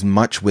as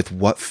much with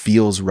what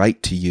feels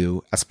right to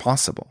you as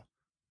possible?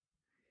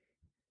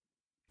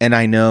 And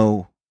I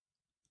know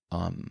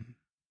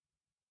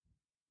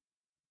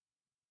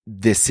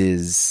this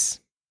is,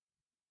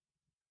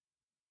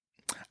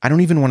 I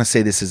don't even want to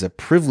say this is a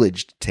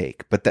privileged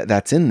take, but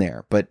that's in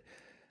there. But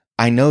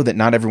I know that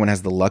not everyone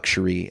has the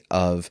luxury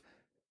of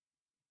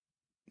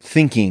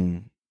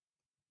thinking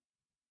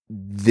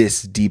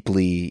this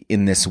deeply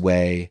in this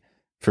way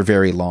for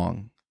very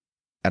long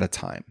at a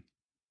time.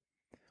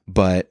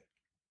 But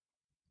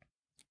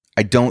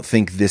I don't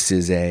think this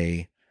is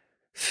a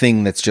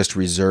thing that's just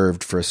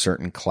reserved for a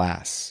certain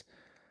class.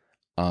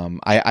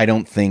 I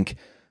don't think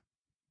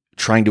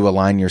trying to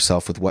align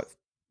yourself with what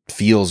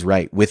feels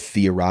right with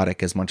the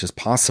erotic as much as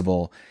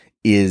possible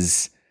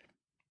is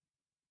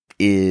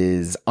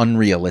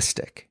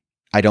unrealistic.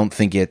 I don't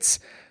think it's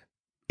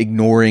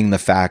ignoring the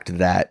fact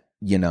that,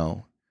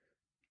 you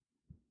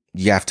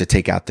have to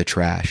take out the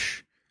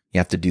trash. You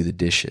have to do the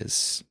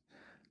dishes.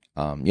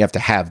 You have to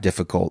have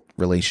difficult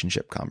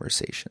relationship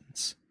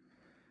conversations.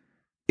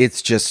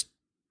 It's just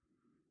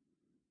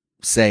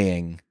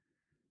saying,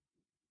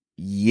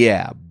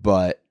 yeah,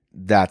 but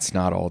that's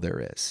not all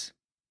there is.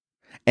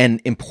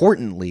 And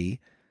importantly,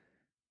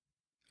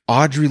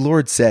 Audre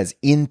Lorde says,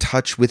 in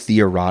touch with the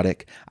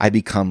erotic, I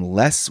become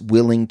less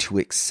willing to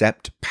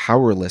accept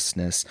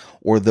powerlessness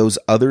or those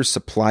other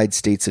supplied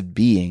states of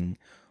being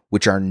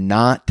which are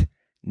not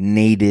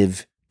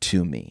native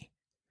to me,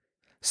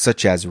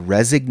 such as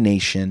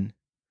resignation,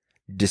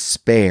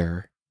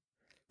 despair,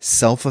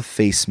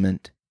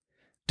 self-effacement,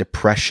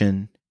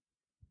 depression,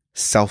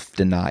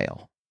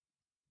 self-denial.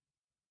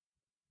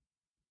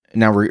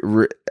 Now,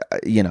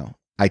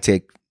 I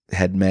take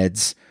head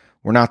meds.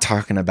 We're not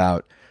talking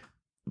about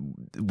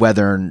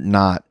whether or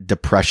not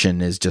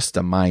depression is just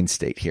a mind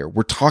state here.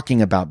 We're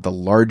talking about the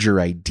larger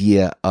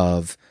idea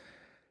of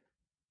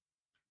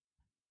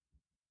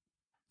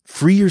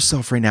free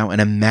yourself right now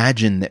and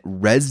imagine that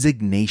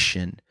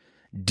resignation,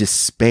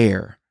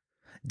 despair,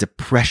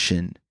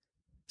 depression,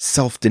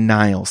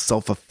 self-denial,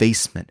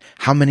 self-effacement.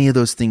 How many of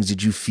those things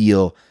did you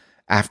feel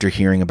after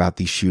hearing about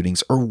these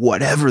shootings, or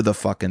whatever the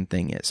fucking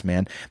thing is,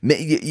 man?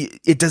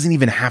 It doesn't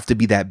even have to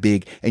be that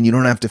big, and you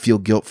don't have to feel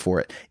guilt for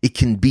it. It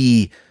can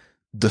be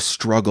the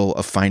struggle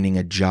of finding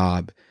a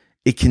job.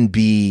 It can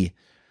be,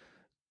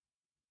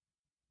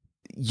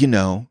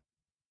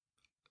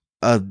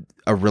 a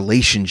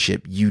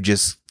relationship you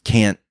just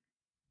can't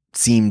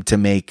seem to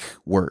make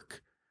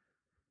work.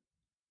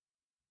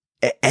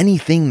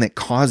 Anything that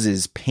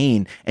causes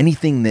pain,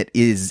 anything that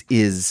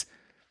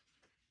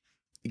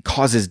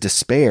causes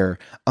despair,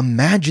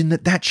 imagine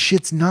that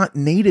shit's not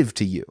native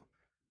to you.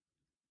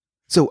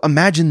 So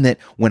imagine that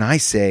when I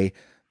say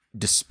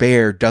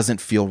despair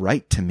doesn't feel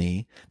right to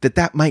me,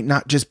 that might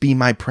not just be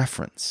my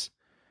preference.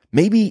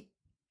 Maybe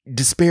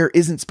despair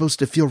isn't supposed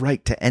to feel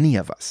right to any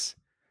of us.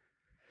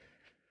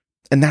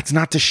 And that's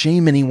not to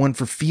shame anyone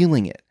for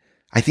feeling it.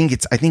 I think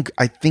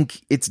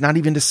it's not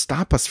even to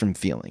stop us from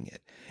feeling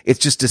it. It's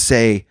just to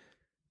say,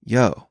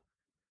 yo,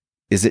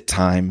 is it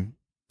time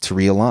to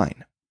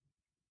realign?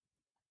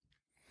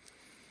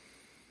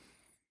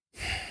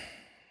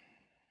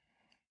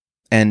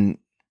 And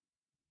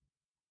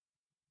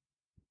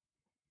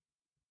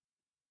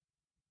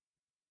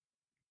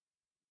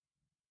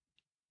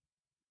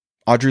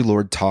Audre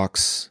Lorde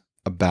talks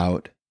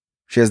about,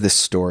 she has this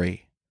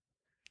story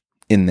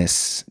in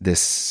this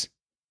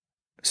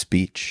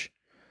speech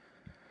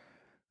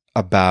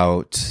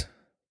about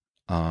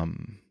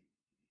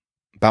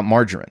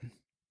margarine.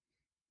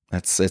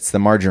 It's the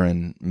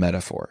margarine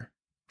metaphor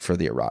for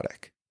the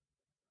erotic.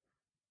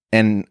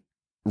 And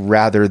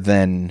rather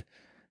than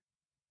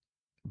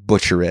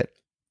butcher it,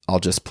 I'll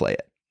just play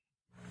it.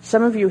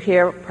 Some of you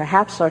here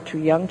perhaps are too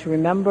young to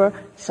remember,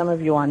 some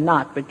of you are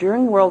not, but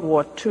during World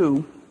War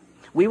II,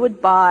 we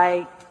would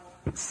buy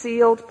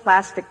sealed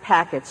plastic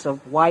packets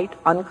of white,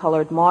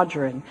 uncolored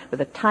margarine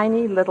with a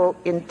tiny little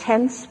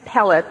intense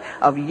pellet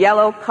of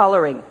yellow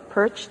coloring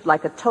perched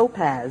like a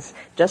topaz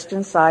just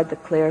inside the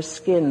clear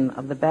skin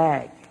of the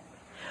bag.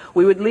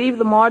 We would leave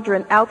the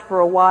margarine out for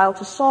a while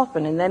to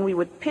soften, and then we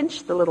would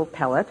pinch the little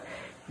pellet,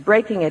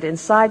 breaking it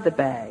inside the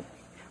bag,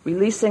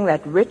 releasing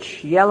that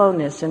rich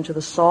yellowness into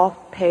the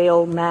soft,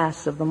 pale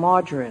mass of the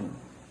margarine.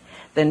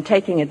 Then,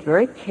 taking it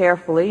very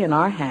carefully in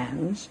our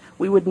hands,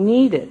 we would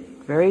knead it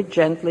very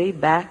gently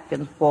back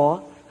and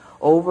forth,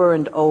 over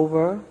and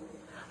over,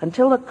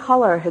 until the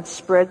color had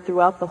spread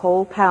throughout the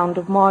whole pound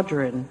of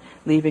margarine,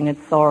 leaving it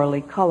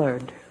thoroughly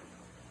colored.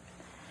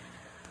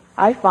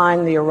 I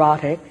find the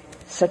erotic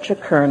such a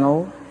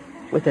kernel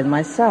within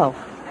myself.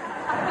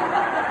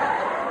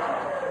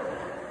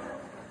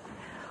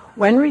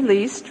 When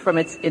released from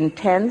its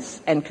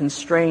intense and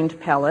constrained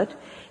pellet,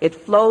 it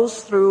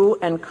flows through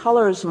and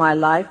colors my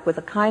life with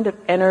a kind of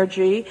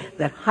energy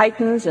that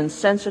heightens and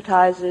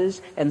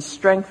sensitizes and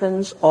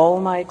strengthens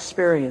all my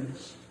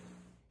experience.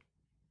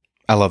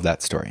 I love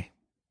that story.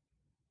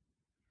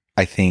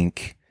 I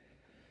think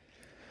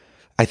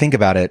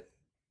about it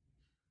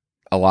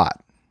a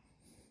lot,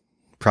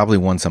 probably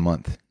once a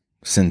month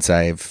since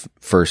I've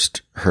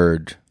first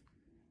heard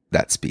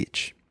that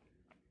speech.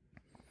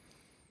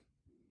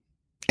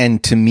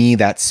 And to me,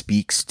 that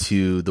speaks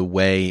to the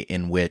way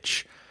in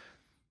which,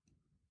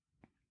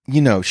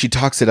 she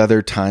talks at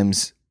other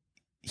times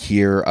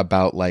here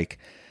about like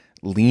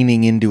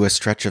leaning into a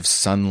stretch of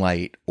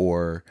sunlight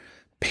or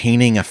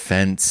painting a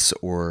fence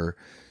or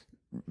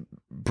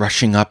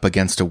brushing up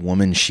against a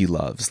woman she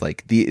loves.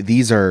 Like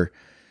these are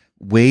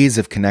ways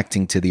of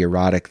connecting to the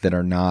erotic that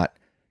are not,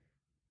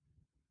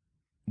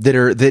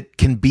 that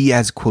can be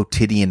as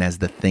quotidian as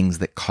the things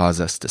that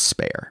cause us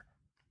despair.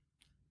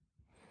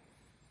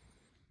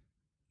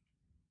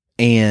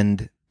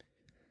 And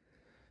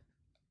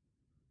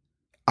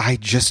I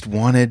just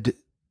wanted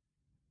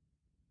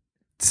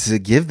to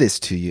give this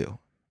to you,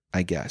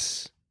 I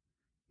guess,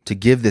 to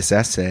give this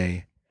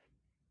essay,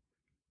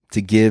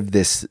 to give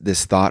this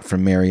thought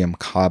from Mariame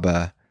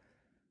Kaba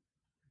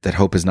that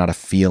hope is not a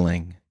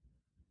feeling,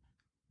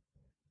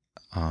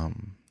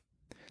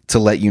 to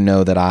let you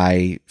know that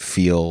I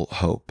feel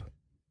hope.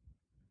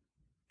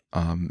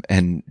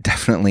 And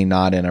definitely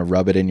not in a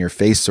rub it in your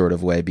face sort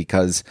of way,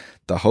 because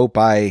the hope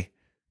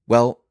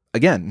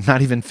again,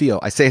 not even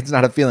feel. I say it's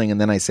not a feeling, and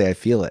then I say I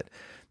feel it.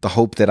 The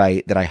hope that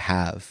I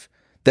have,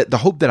 that the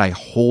hope that I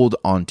hold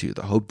onto,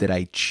 the hope that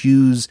I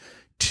choose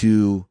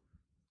to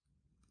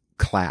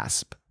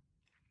clasp.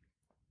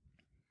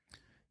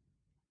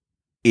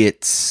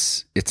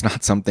 It's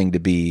not something to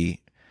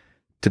be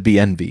to be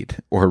envied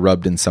or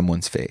rubbed in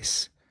someone's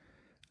face.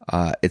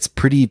 It's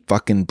pretty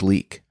fucking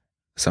bleak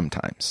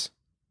sometimes.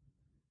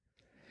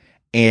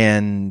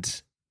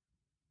 And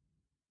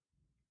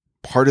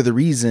part of the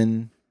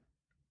reason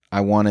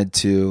I wanted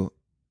to,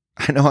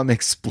 I know I'm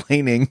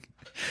explaining,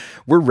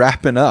 we're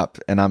wrapping up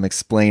and I'm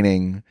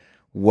explaining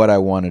what I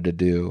wanted to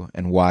do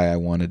and why I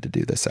wanted to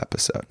do this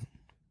episode,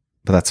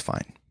 but that's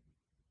fine.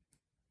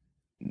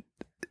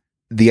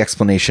 The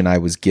explanation I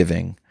was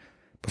giving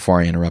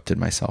before I interrupted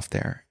myself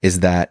there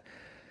is that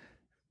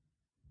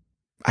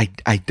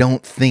I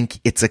don't think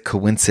it's a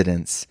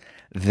coincidence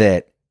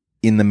that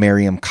in the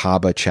Mariam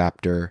Kaba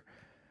chapter,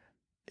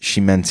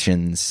 she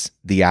mentions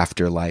the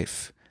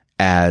afterlife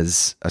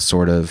as a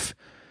sort of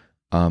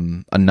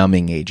a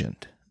numbing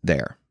agent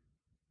there.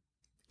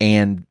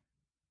 And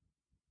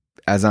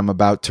as I'm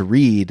about to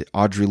read,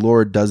 Audre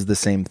Lorde does the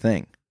same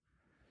thing.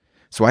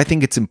 So I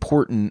think it's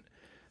important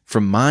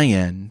from my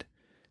end,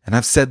 and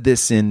I've said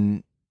this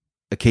in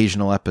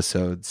occasional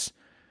episodes,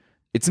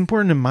 it's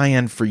important in my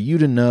end for you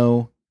to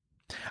know,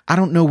 I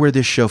don't know where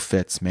this show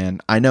fits,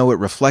 man. I know it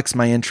reflects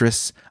my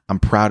interests. I'm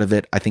proud of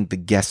it. I think the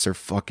guests are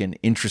fucking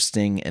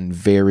interesting and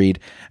varied.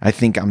 I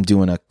think I'm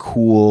doing a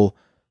cool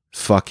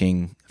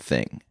fucking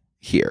thing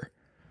here.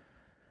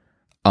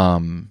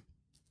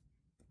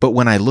 But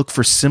when I look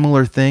for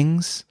similar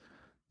things,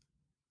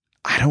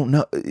 I don't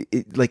know.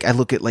 I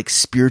look at like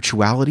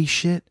spirituality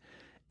shit,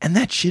 and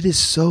that shit is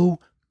so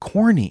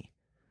corny.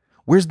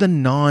 Where's the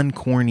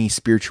non-corny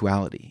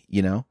spirituality,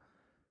 you know?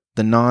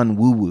 The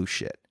non-woo-woo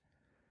shit.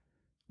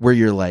 Where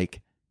you're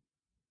like,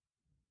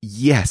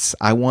 yes,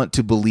 I want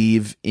to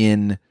believe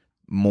in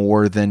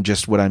more than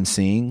just what I'm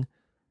seeing,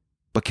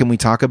 but can we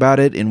talk about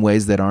it in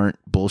ways that aren't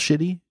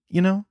bullshitty,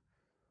 you know?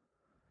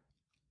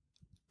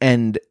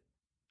 And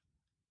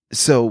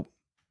so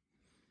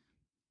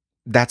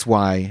that's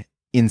why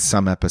in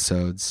some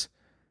episodes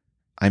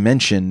I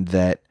mentioned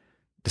that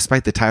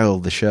despite the title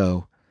of the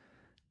show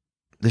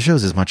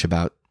is as much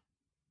about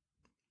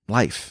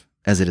life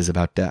as it is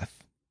about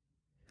death.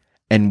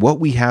 And what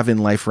we have in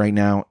life right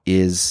now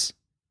is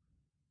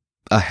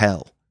a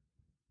hell.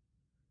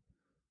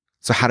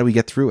 So how do we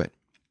get through it?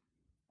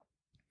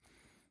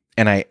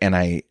 And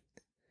I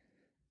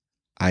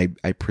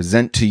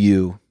present to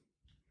you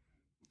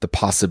the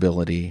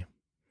possibility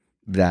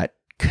that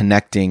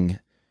connecting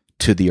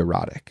to the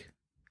erotic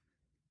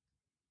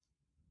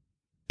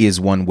is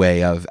one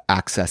way of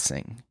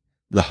accessing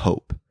the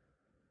hope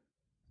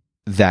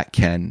that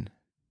can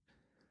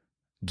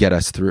get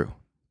us through.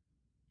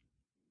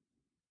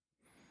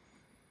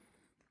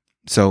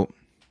 So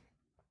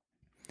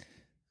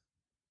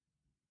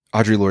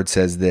Audre Lorde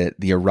says that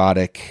the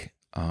erotic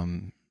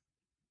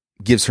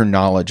gives her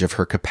knowledge of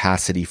her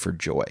capacity for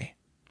joy.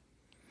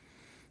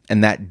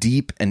 And that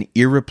deep and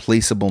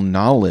irreplaceable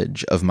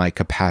knowledge of my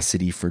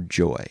capacity for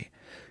joy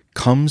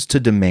comes to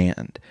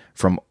demand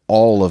from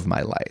all of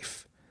my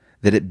life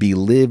that it be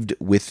lived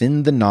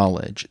within the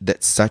knowledge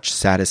that such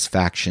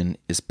satisfaction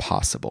is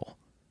possible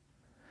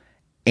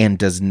and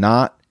does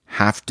not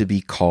have to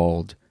be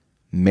called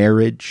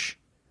marriage,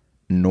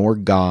 nor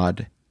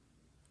God,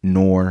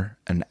 nor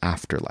an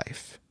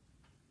afterlife.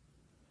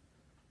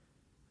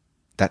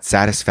 That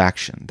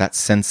satisfaction, that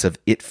sense of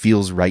it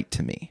feels right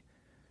to me,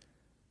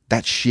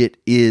 that shit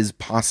is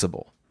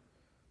possible.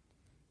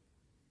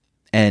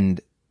 And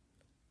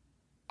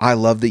I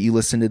love that you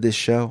listen to this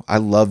show. I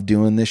love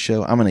doing this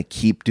show. I'm going to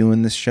keep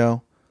doing this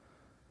show.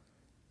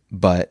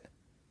 But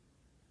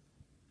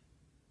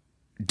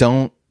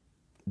don't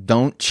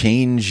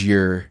change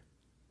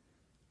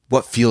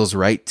what feels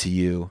right to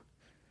you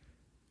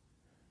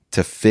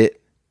to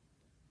fit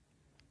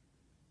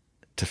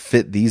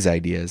these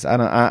ideas.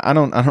 I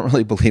don't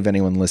really believe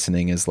anyone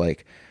listening is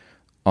like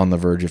on the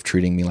verge of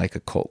treating me like a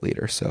cult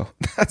leader. So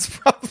that's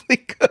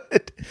probably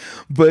good.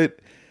 But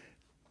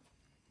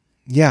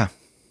yeah.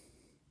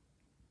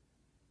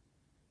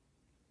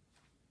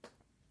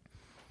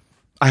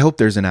 I hope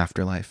there's an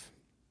afterlife.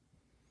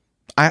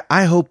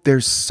 I hope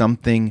there's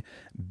something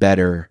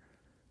better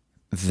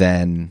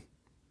than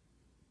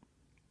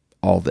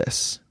all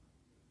this.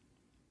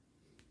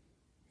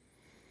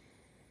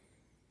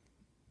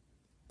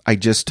 I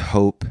just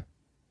hope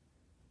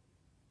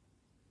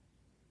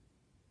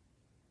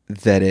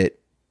that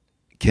it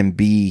can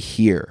be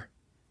here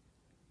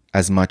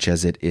as much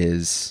as it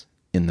is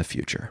in the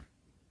future.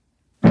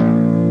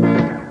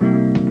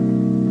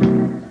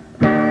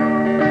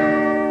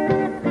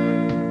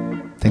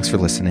 Thanks for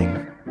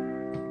listening.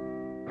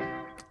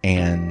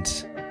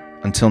 And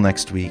until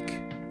next week,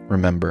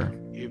 remember,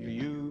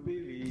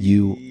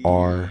 you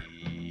are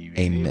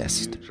a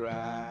mist.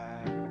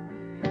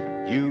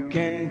 You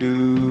can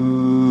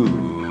do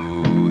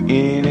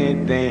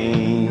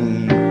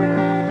anything.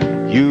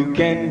 You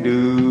can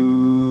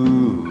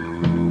do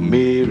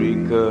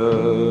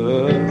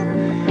miracles.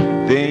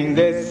 Things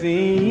that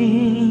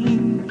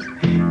seem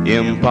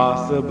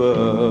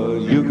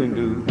impossible. You can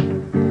do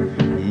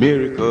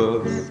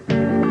miracles.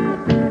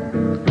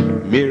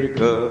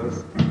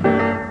 Miracles.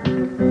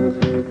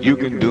 You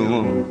can do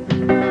them.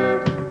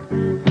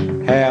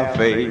 Have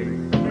faith.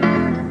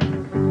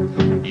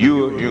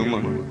 you're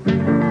human,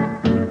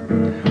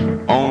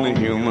 only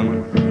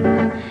human.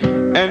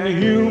 And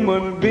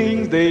human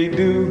beings, they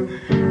do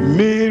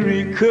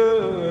miracles.